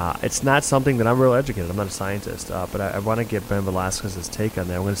 It's not something that I'm real educated. I'm not a scientist, but I want to get Ben Belazquez's take on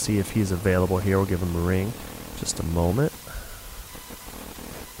that. I'm going to see if he's available here. We'll give him a ring. Just a moment.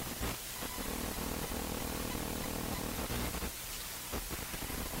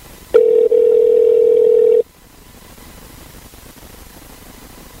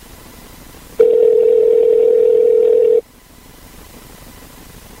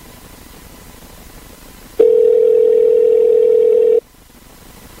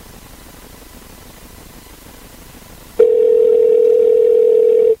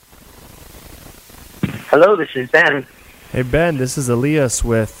 Hello, this is Ben. Hey, Ben, this is Elias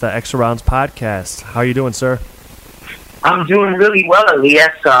with Extra Rounds Podcast. How are you doing, sir? I'm doing really well,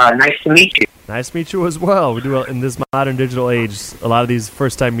 Elias. Nice to meet you. Nice to meet you as well. We do, in this modern digital age, a lot of these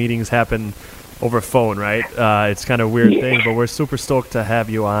first-time meetings happen over phone, right? It's kind of a weird thing, but we're super stoked to have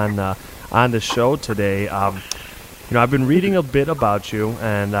you on the show today. I've been reading a bit about you,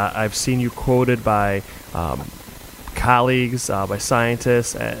 and I've seen you quoted by colleagues, by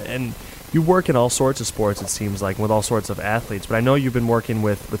scientists, and you work in all sorts of sports, it seems like, with all sorts of athletes. But I know you've been working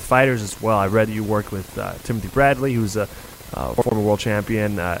with fighters as well. I read that you work with Timothy Bradley, who's a former world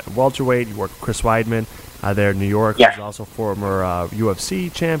champion welterweight. You work with Chris Weidman there in New York, who's also former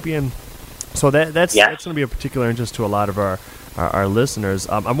UFC champion. So that's going to be of particular interest to a lot of our listeners.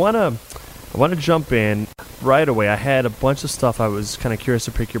 I want to jump in right away. I had a bunch of stuff I was kind of curious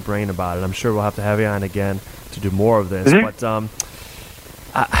to pick your brain about, and I'm sure we'll have to have you on again to do more of this. Mm-hmm. But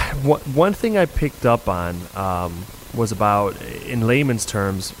one thing I picked up on was about, in layman's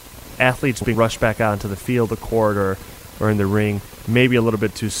terms, athletes being rushed back out into the field, the court, or in the ring, maybe a little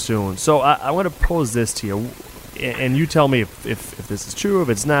bit too soon. So I want to pose this to you, and you tell me if this is true, if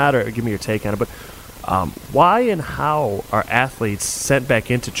it's not, or give me your take on it. But why and how are athletes sent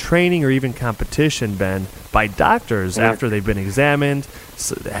back into training or even competition, Ben, by doctors after they've been examined,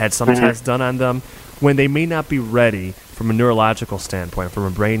 had some tests done on them, when they may not be ready from a neurological standpoint, from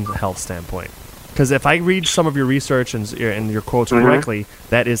a brain health standpoint? Because if I read some of your research and your quotes correctly,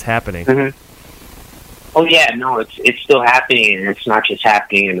 that is happening. Oh yeah, no, it's still happening, and it's not just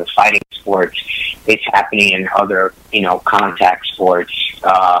happening in the fighting sports. It's happening in other, contact sports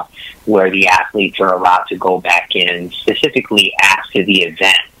where the athletes are allowed to go back in, specifically after the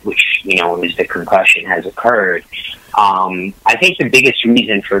event, which is the concussion has occurred. I think the biggest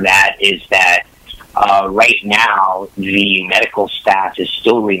reason for that is that right now, the medical staff is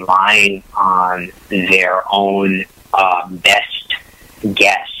still relying on their own best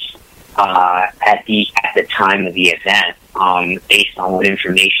guess at the time of the event, based on what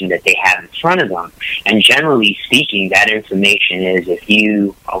information that they have in front of them. And generally speaking, that information is, if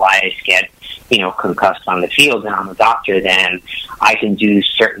you, Elias, get concussed on the field and I'm a doctor, then I can do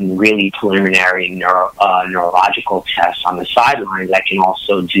certain really preliminary neurological tests on the sidelines. I can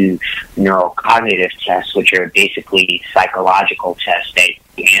also do neurocognitive tests, which are basically psychological tests that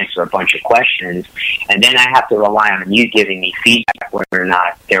answer a bunch of questions, and then I have to rely on you giving me feedback whether or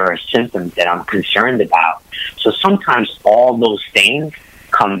not there are symptoms that I'm concerned about. So sometimes all those things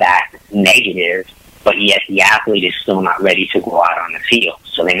come back negative, but yet the athlete is still not ready to go out on the field.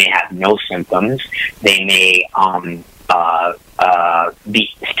 So they may have no symptoms. They may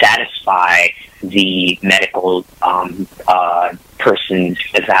satisfy the medical person's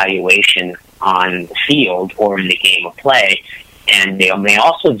evaluation on the field or in the game of play, and they may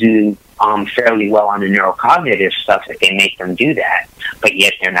also do fairly well on the neurocognitive stuff if they make them do that, but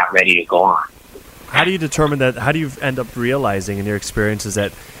yet they're not ready to go on. How do you determine that? How do you end up realizing in your experiences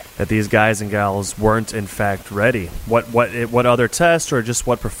that these guys and gals weren't in fact ready? What other tests or just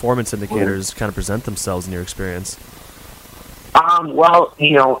what performance indicators kind of present themselves in your experience? Well,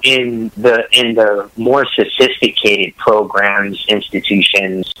 in the more sophisticated programs,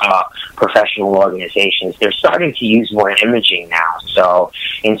 institutions, professional organizations, they're starting to use more imaging now. So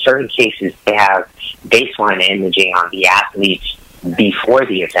in certain cases, they have baseline imaging on the athletes before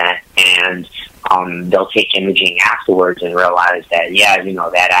the event, and they'll take imaging afterwards and realize that,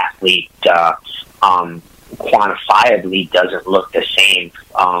 that athlete quantifiably doesn't look the same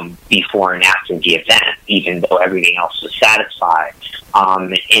before and after the event, even though everything else was satisfied.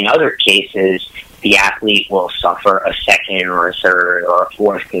 In other cases, the athlete will suffer a second or a third or a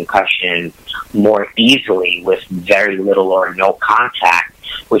fourth concussion more easily with very little or no contact,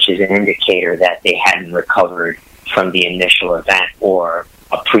 which is an indicator that they hadn't recovered from the initial event or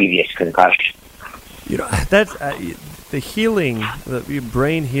a previous concussion. That's the healing, the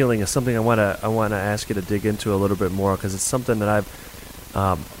brain healing, is something I want to ask you to dig into a little bit more, because it's something that I've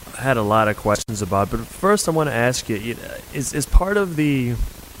had a lot of questions about. But first, I want to ask you, is part of the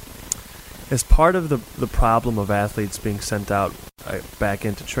Is part of the problem of athletes being sent out back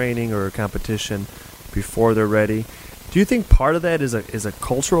into training or competition before they're ready? Do you think part of that is a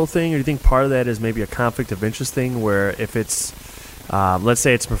cultural thing, or do you think part of that is maybe a conflict of interest thing, where if it's, let's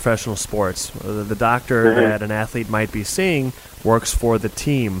say it's professional sports, the doctor that an athlete might be seeing works for the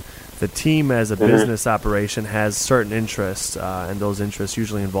team. The team as a business operation has certain interests, and those interests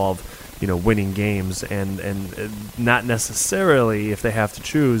usually involve, winning games, and not necessarily, if they have to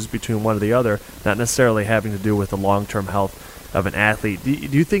choose between one or the other, not necessarily having to do with the long-term health of an athlete. Do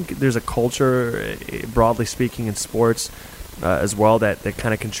you think there's a culture, broadly speaking, in sports as well that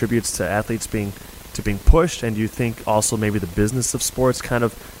kind of contributes to athletes being pushed? And do you think also maybe the business of sports kind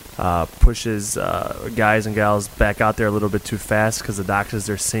of pushes guys and gals back out there a little bit too fast because the doctors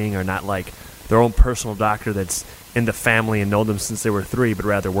they're seeing are not like their own personal doctor that's in the family and know them since they were 3, but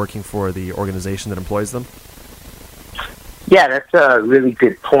rather working for the organization that employs them? Yeah, that's a really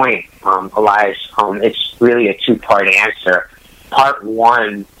good point, Elias. It's really a two-part answer. Part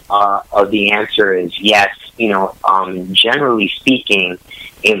one of the answer is yes. Generally speaking,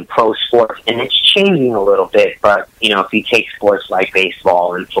 in pro sports, and it's changing a little bit, but, if you take sports like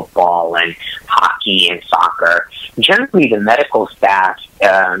baseball and football and hockey and soccer, generally the medical staff,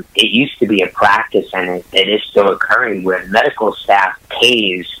 it used to be a practice, and it is still occurring, where medical staff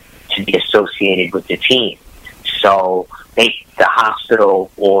pays to be associated with the team. So the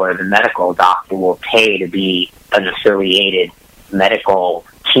hospital or the medical doctor will pay to be an affiliated medical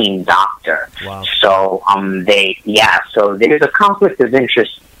team doctor. Wow. So so there's a conflict of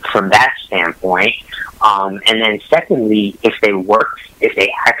interest from that standpoint. And then secondly, if they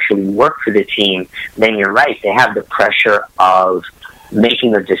actually work for the team, then you're right, they have the pressure of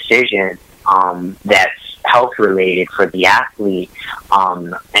making a decision that's health related for the athlete,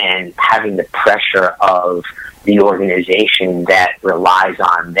 and having the pressure of the organization that relies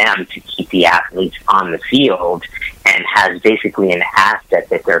on them to keep the athletes on the field and has basically an asset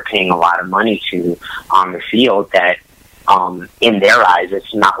that they're paying a lot of money to on the field that, in their eyes,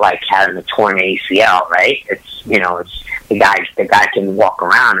 it's not like having a torn ACL, right? It's the guy can walk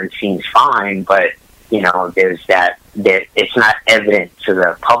around and seems fine, but, there's that it's not evident to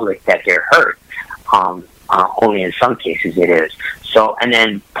the public that they're hurt. Only in some cases it is. So, and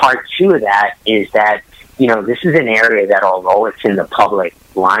then part two of that is that, this is an area that, although it's in the public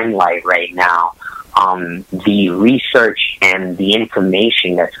limelight right now, the research and the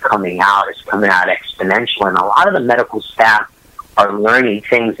information that's coming out is coming out exponential, and a lot of the medical staff are learning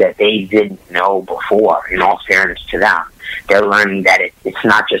things that they didn't know before, in all fairness to them. They're learning that it's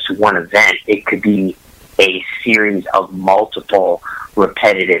not just one event. It could be a series of multiple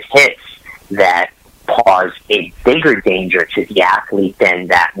repetitive hits that cause a bigger danger to the athlete than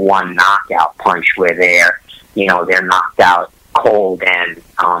that one knockout punch where they're knocked out cold and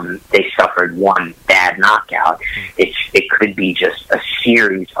they suffered one bad knockout. It could be just a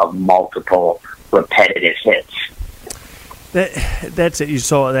series of multiple repetitive hits. That's it. Is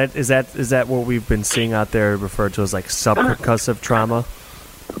that what we've been seeing out there referred to as like subconcussive trauma?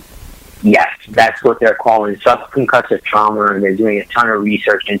 Yes, that's what they're calling subconcussive trauma, and they're doing a ton of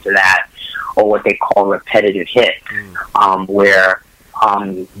research into that, or what they call repetitive hit, where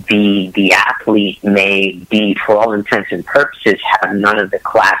the athlete may be, for all intents and purposes, have none of the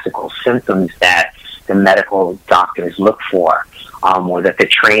classical symptoms that the medical doctors look for, or that the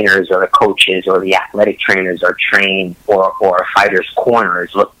trainers or the coaches or the athletic trainers are trained, or a fighter's corner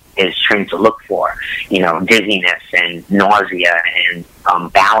is trained to look for, dizziness and nausea and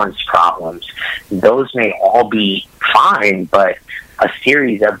balance problems. Those may all be fine, but a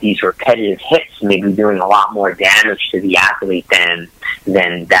series of these repetitive hits may be doing a lot more damage to the athlete than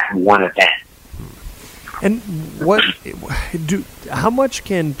that one event. And how much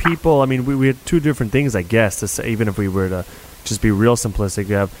can people, we had two different things, I guess, to say, even if we were to just be real simplistic.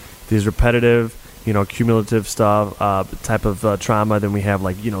 You have these repetitive, cumulative stuff, type of trauma. Then we have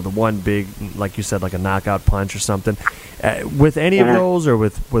the one big, like you said, like a knockout punch or something. With any of those, or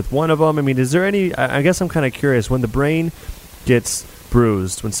with one of them, is there any, I guess I'm kind of curious, when the brain gets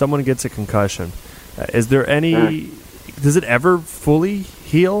bruised, when someone gets a concussion, is there any, does it ever fully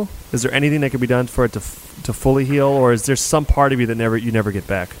heal? Is there anything that can be done for it to fully heal, or is there some part of you that you never get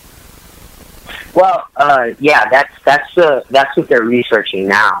back? Well, that's what they're researching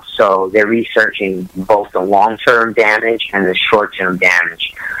now. So they're researching both the long-term damage and the short-term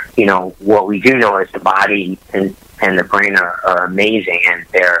damage. What we do know is the body and the brain are amazing, and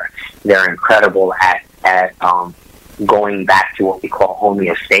they're incredible at going back to what we call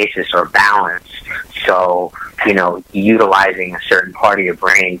homeostasis, or balance. So, utilizing a certain part of your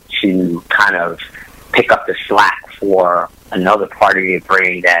brain to kind of pick up the slack for another part of your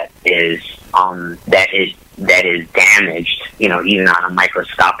brain that is that is damaged, even on a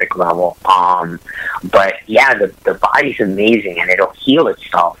microscopic level. But yeah, the body's amazing and it'll heal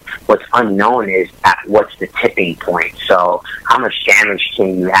itself. What's unknown is what's the tipping point. So how much damage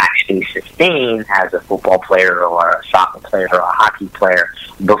can you actually sustain as a football player or a soccer player or a hockey player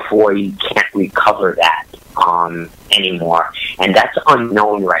before you can't recover that anymore? And that's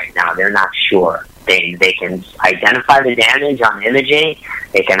unknown right now. They're not sure. They can identify the damage on imaging.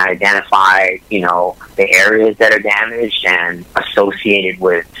 They can identify, the areas that are damaged and associated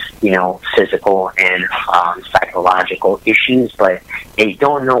with, physical and psychological issues, but they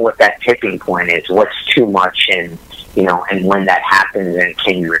don't know what that tipping point is, what's too much, and, and when that happens, and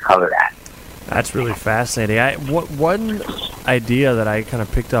can you recover that? That's really fascinating. One idea that I kind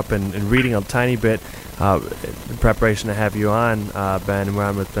of picked up in reading a tiny bit in preparation to have you on, Ben, and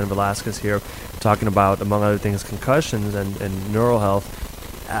I'm with Ben Belazquez here, talking about, among other things, concussions and neural health.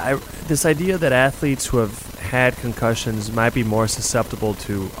 This idea that athletes who have had concussions might be more susceptible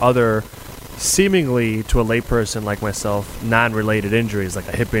to other, seemingly to a layperson like myself, non-related injuries, like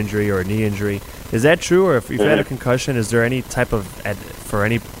a hip injury or a knee injury. Is that true? Or if you've had a concussion, is there any type of, for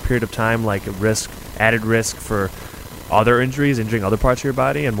any period of time, like added risk for other injuries, injuring other parts of your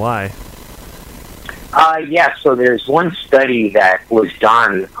body, and why? Yeah, so there's one study that was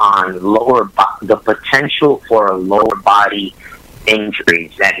done on the potential for a lower body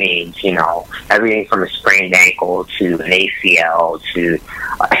injuries. That means, everything from a sprained ankle to an ACL to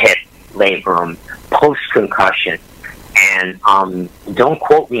a hip labrum post-concussion. And don't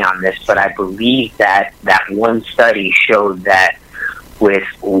quote me on this, but I believe that one study showed that with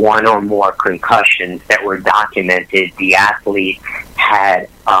one or more concussions that were documented, the athlete had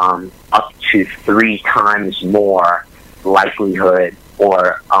up to 3 times more likelihood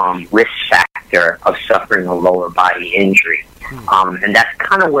or risk factor of suffering a lower body injury. And that's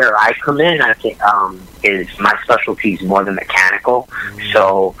kind of where I come in. I think is my specialty is more than mechanical.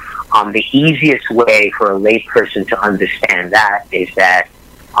 So the easiest way for a layperson to understand that is that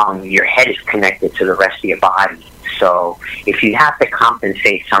your head is connected to the rest of your body. So if you have to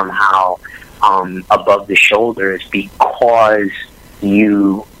compensate somehow above the shoulders because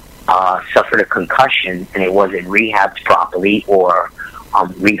you suffered a concussion and it wasn't rehabbed properly or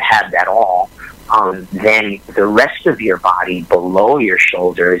rehabbed at all, then the rest of your body below your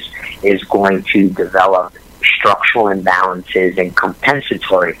shoulders is going to develop structural imbalances and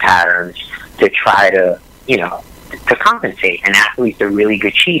compensatory patterns to try to, to compensate. And athletes are really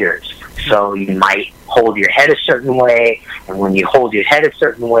good cheaters. So you might hold your head a certain way, and when you hold your head a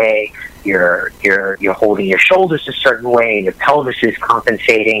certain way, you're holding your shoulders a certain way, and your pelvis is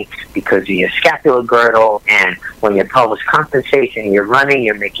compensating because of your scapular girdle. And when your pelvis compensates and you're running,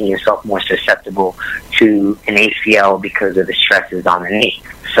 you're making yourself more susceptible to an ACL because of the stresses on the knee.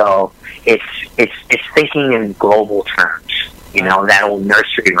 So it's thinking in global terms. That old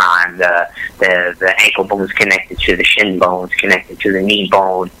nursery rhyme, the ankle bone's connected to the shin bone's connected to the knee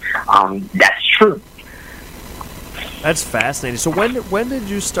bone. That's true. That's fascinating. So when did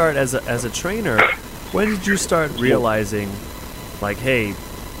you start as a trainer? When did you start realizing, like, hey,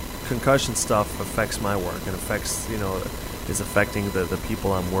 concussion stuff affects my work and affects, is affecting the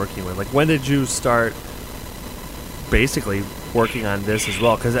people I'm working with? Like, when did you start basically working on this as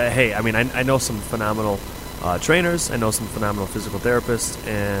well? Because hey, I know some phenomenal trainers. I know some phenomenal physical therapists,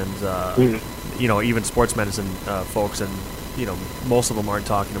 and even sports medicine folks, and most of them aren't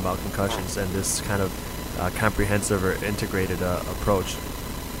talking about concussions and this kind of comprehensive or integrated approach.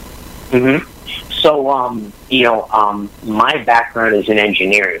 So, my background is in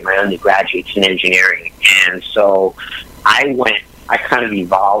engineering. My undergraduate's in engineering, and so I kind of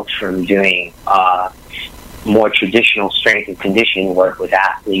evolved from doing more traditional strength and conditioning work with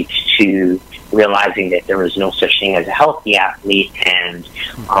athletes to realizing that there was no such thing as a healthy athlete, and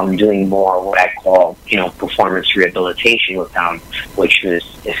doing more what I call, performance rehabilitation with them, which is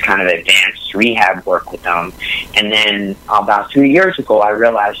kind of advanced rehab work with them. And then about 3 years ago, I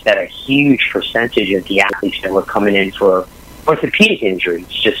realized that a huge percentage of the athletes that were coming in for orthopedic injuries,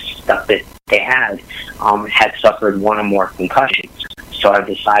 just stuff that they had suffered one or more concussions. So I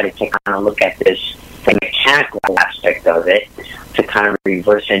decided to kind of look at this, the mechanical aspect of it, to kind of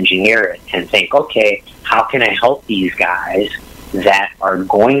reverse engineer it and think, okay, how can I help these guys that are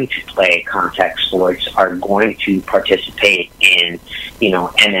going to play contact sports, are going to participate in,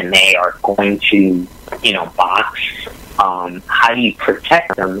 MMA, are going to, box? How do you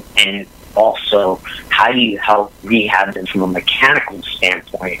protect them? And also, how do you help rehab them from a mechanical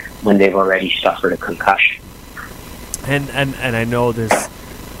standpoint when they've already suffered a concussion? And I know this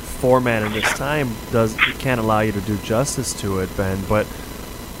format and this time can't allow you to do justice to it, Ben, but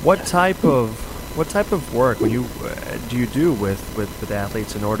What type of work do you do with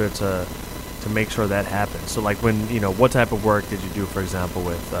athletes in order to make sure that happens? So like what type of work did you do, for example,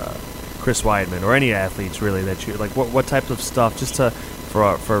 with Chris Weidman or any athletes really that you like? What type of stuff just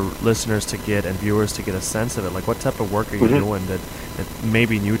for listeners to get and viewers to get a sense of it? Like what type of work are you doing that may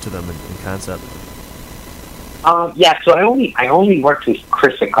be new to them in concept? Yeah, so I only worked with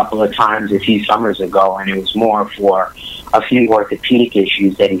Chris a couple of times a few summers ago, and it was more for a few orthopedic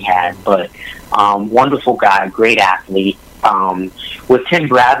issues that he had. But wonderful guy, great athlete. With Tim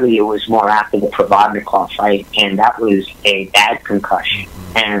Bradley, it was more after the Provodnikov fight, and that was a bad concussion.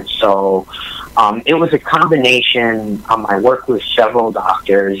 And so it was a combination. I worked with several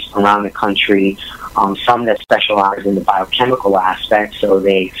doctors around the country, some that specialize in the biochemical aspect, so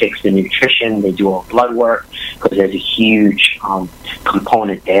they fix the nutrition, they do all blood work, because there's a huge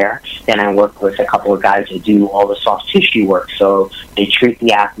component there. Then I work with a couple of guys that do all the soft tissue work, so they treat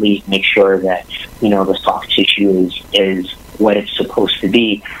the athlete, make sure that, the soft tissue is what it's supposed to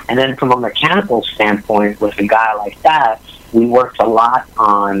be. And then from a mechanical standpoint, with a guy like that, we worked a lot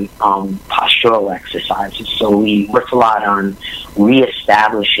on postural exercises. So we worked a lot on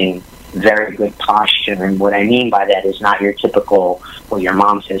reestablishing very good posture. And what I mean by that is not your typical, well, your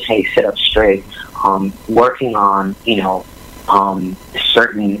mom says, hey, sit up straight. Working on,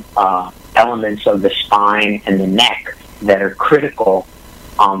 certain elements of the spine and the neck that are critical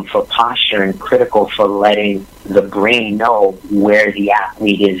for posture and critical for letting the brain know where the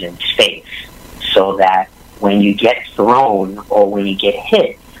athlete is in space, so that when you get thrown or when you get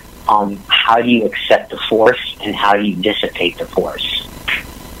hit, how do you accept the force and how do you dissipate the force?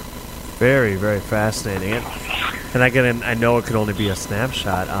 Very, very fascinating. And I know it could only be a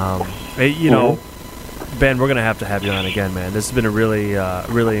snapshot. Ben, we're going to have you on again, man. This has been a really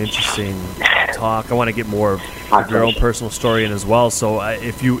interesting talk. I want to get more of your own personal story in as well. So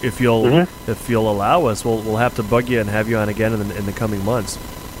if you'll allow us, we'll have to bug you and have you on again in the coming months.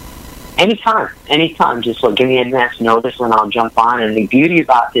 Anytime. Just give me advance notice and I'll jump on. And the beauty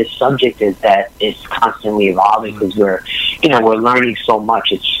about this subject is that it's constantly evolving, because we're learning so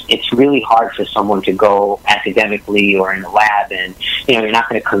much. It's really hard for someone to go academically or in the lab, and you're not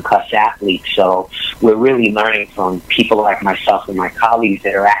going to concuss athletes. So we're really learning from people like myself and my colleagues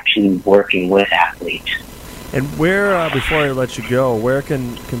that are actually working with athletes. And where, before I let you go, where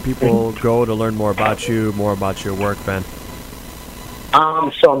can people go to learn more about you, more about your work, Ben?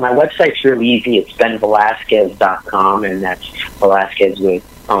 So my website's really easy. It's benvelazquez.com, and that's Velazquez with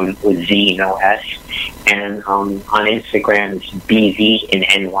Z, no S. And on Instagram, it's BV in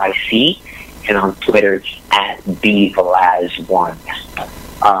NYC, and on Twitter, it's at BVelaz1.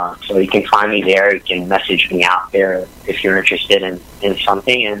 So you can find me there. You can message me out there if you're interested in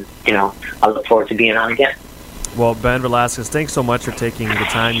something, and I look forward to being on again. Well, Ben Belazquez, thanks so much for taking the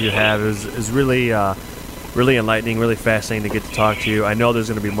time you have. It was really enlightening, really fascinating to get to talk to you. I know there's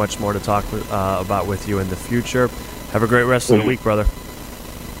going to be much more to talk about with you in the future. Have a great rest of the week, brother.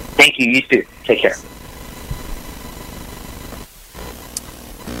 Thank you. You too. Take care.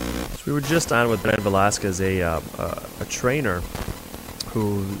 So we were just on with Ben Belazquez, a trainer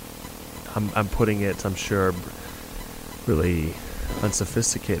who I'm putting it, I'm sure, really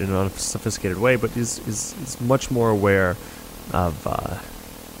unsophisticated in an unsophisticated way, but is much more aware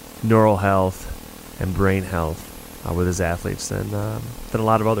of neural health and brain health with his athletes than a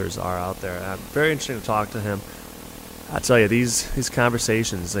lot of others are out there. Very interesting to talk to him. I tell you, these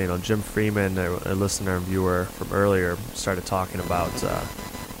conversations, Jim Freeman, a listener and viewer from earlier, started talking about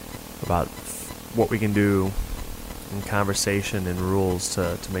what we can do in conversation and rules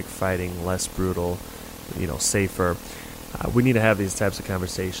to make fighting less brutal, safer. We need to have these types of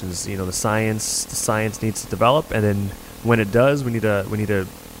conversations. The science needs to develop, and then when it does, we need to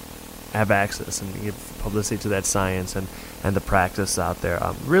have access and give publicity to that science and the practice out there.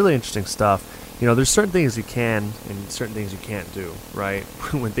 Really interesting stuff. There's certain things you can and certain things you can't do, right?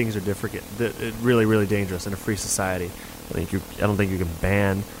 When things are different, it's really, really dangerous in a free society. I don't think you can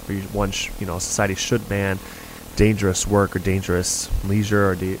ban, or society should ban dangerous work or dangerous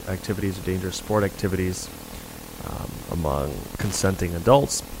leisure or activities or dangerous sport activities among consenting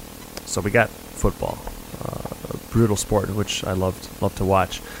adults. So we got football, a brutal sport which I love to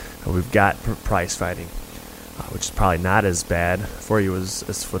watch. We've got prize fighting, which is probably not as bad for you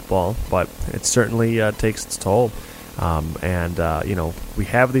as football, but it certainly takes its toll. We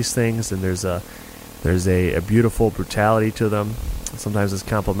have these things, and there's a beautiful brutality to them. Sometimes it's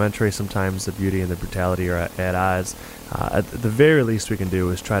complementary. Sometimes the beauty and the brutality are at odds. At the very least we can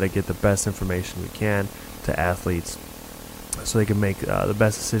do is try to get the best information we can to athletes, so they can make the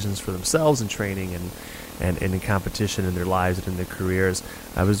best decisions for themselves in training and in competition in their lives and in their careers.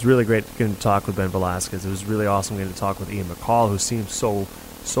 It was really great getting to talk with Ben Belazquez. It was really awesome getting to talk with Ian McCall, who seems so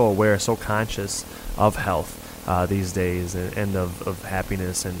aware, so conscious of health these days, and of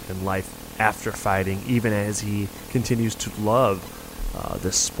happiness and life after fighting, even as he continues to love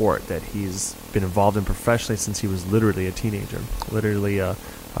this sport that he's been involved in professionally since he was literally a teenager, literally a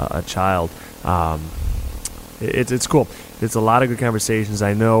child. It's cool. It's a lot of good conversations.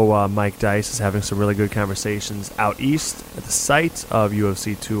 I know Mike Dice is having some really good conversations out east at the site of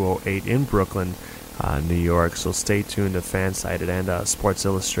UFC 208 in Brooklyn, New York. So stay tuned to Fansided and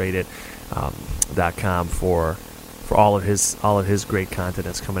SportsIllustrated.com for all of his great content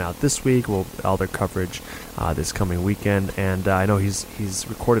that's coming out this week. All their coverage this coming weekend, and I know he's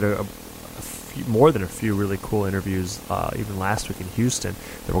recorded more than a few really cool interviews even last week in Houston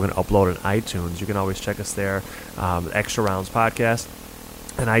that we're going to upload on iTunes. You can always check us there, Extra Rounds Podcast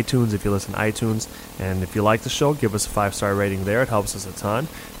and iTunes if you listen to iTunes. And if you like the show, give us a 5-star rating there. It helps us a ton.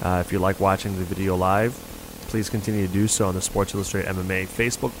 If you like watching the video live, please continue to do so on the Sports Illustrated MMA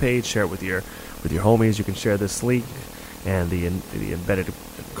Facebook page. Share it with your homies. You can share this link and the embedded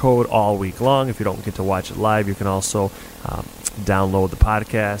code all week long. If you don't get to watch it live, you can also download the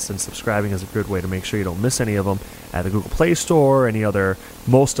podcast, and subscribing is a good way to make sure you don't miss any of them at the Google Play Store or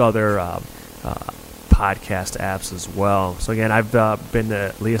most other podcast apps as well. So again, I've been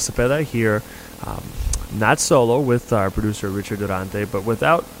Leah Cepeda here, not solo with our producer Richard Durante, but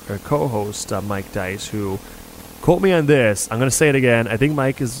without our co-host Mike Dice, who, quote me on this, I'm going to say it again, I think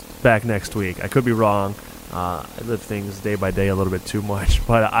Mike is back next week. I could be wrong. I live things day by day a little bit too much,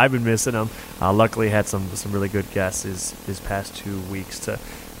 but I've been missing him. Luckily, had some really good guests his past 2 weeks to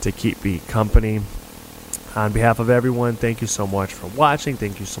keep me company. On behalf of everyone, thank you so much for watching.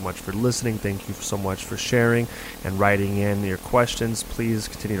 Thank you so much for listening. Thank you so much for sharing and writing in your questions. Please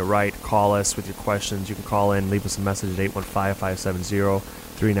continue to write. Call us with your questions. You can call in, leave us a message at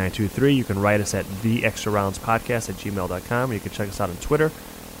 815-570-3923. You can write us at theextraroundspodcast@gmail.com. You can check us out on Twitter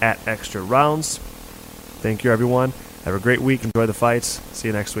 @extrarounds. Thank you, everyone. Have a great week. Enjoy the fights. See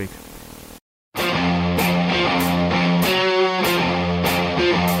you next week.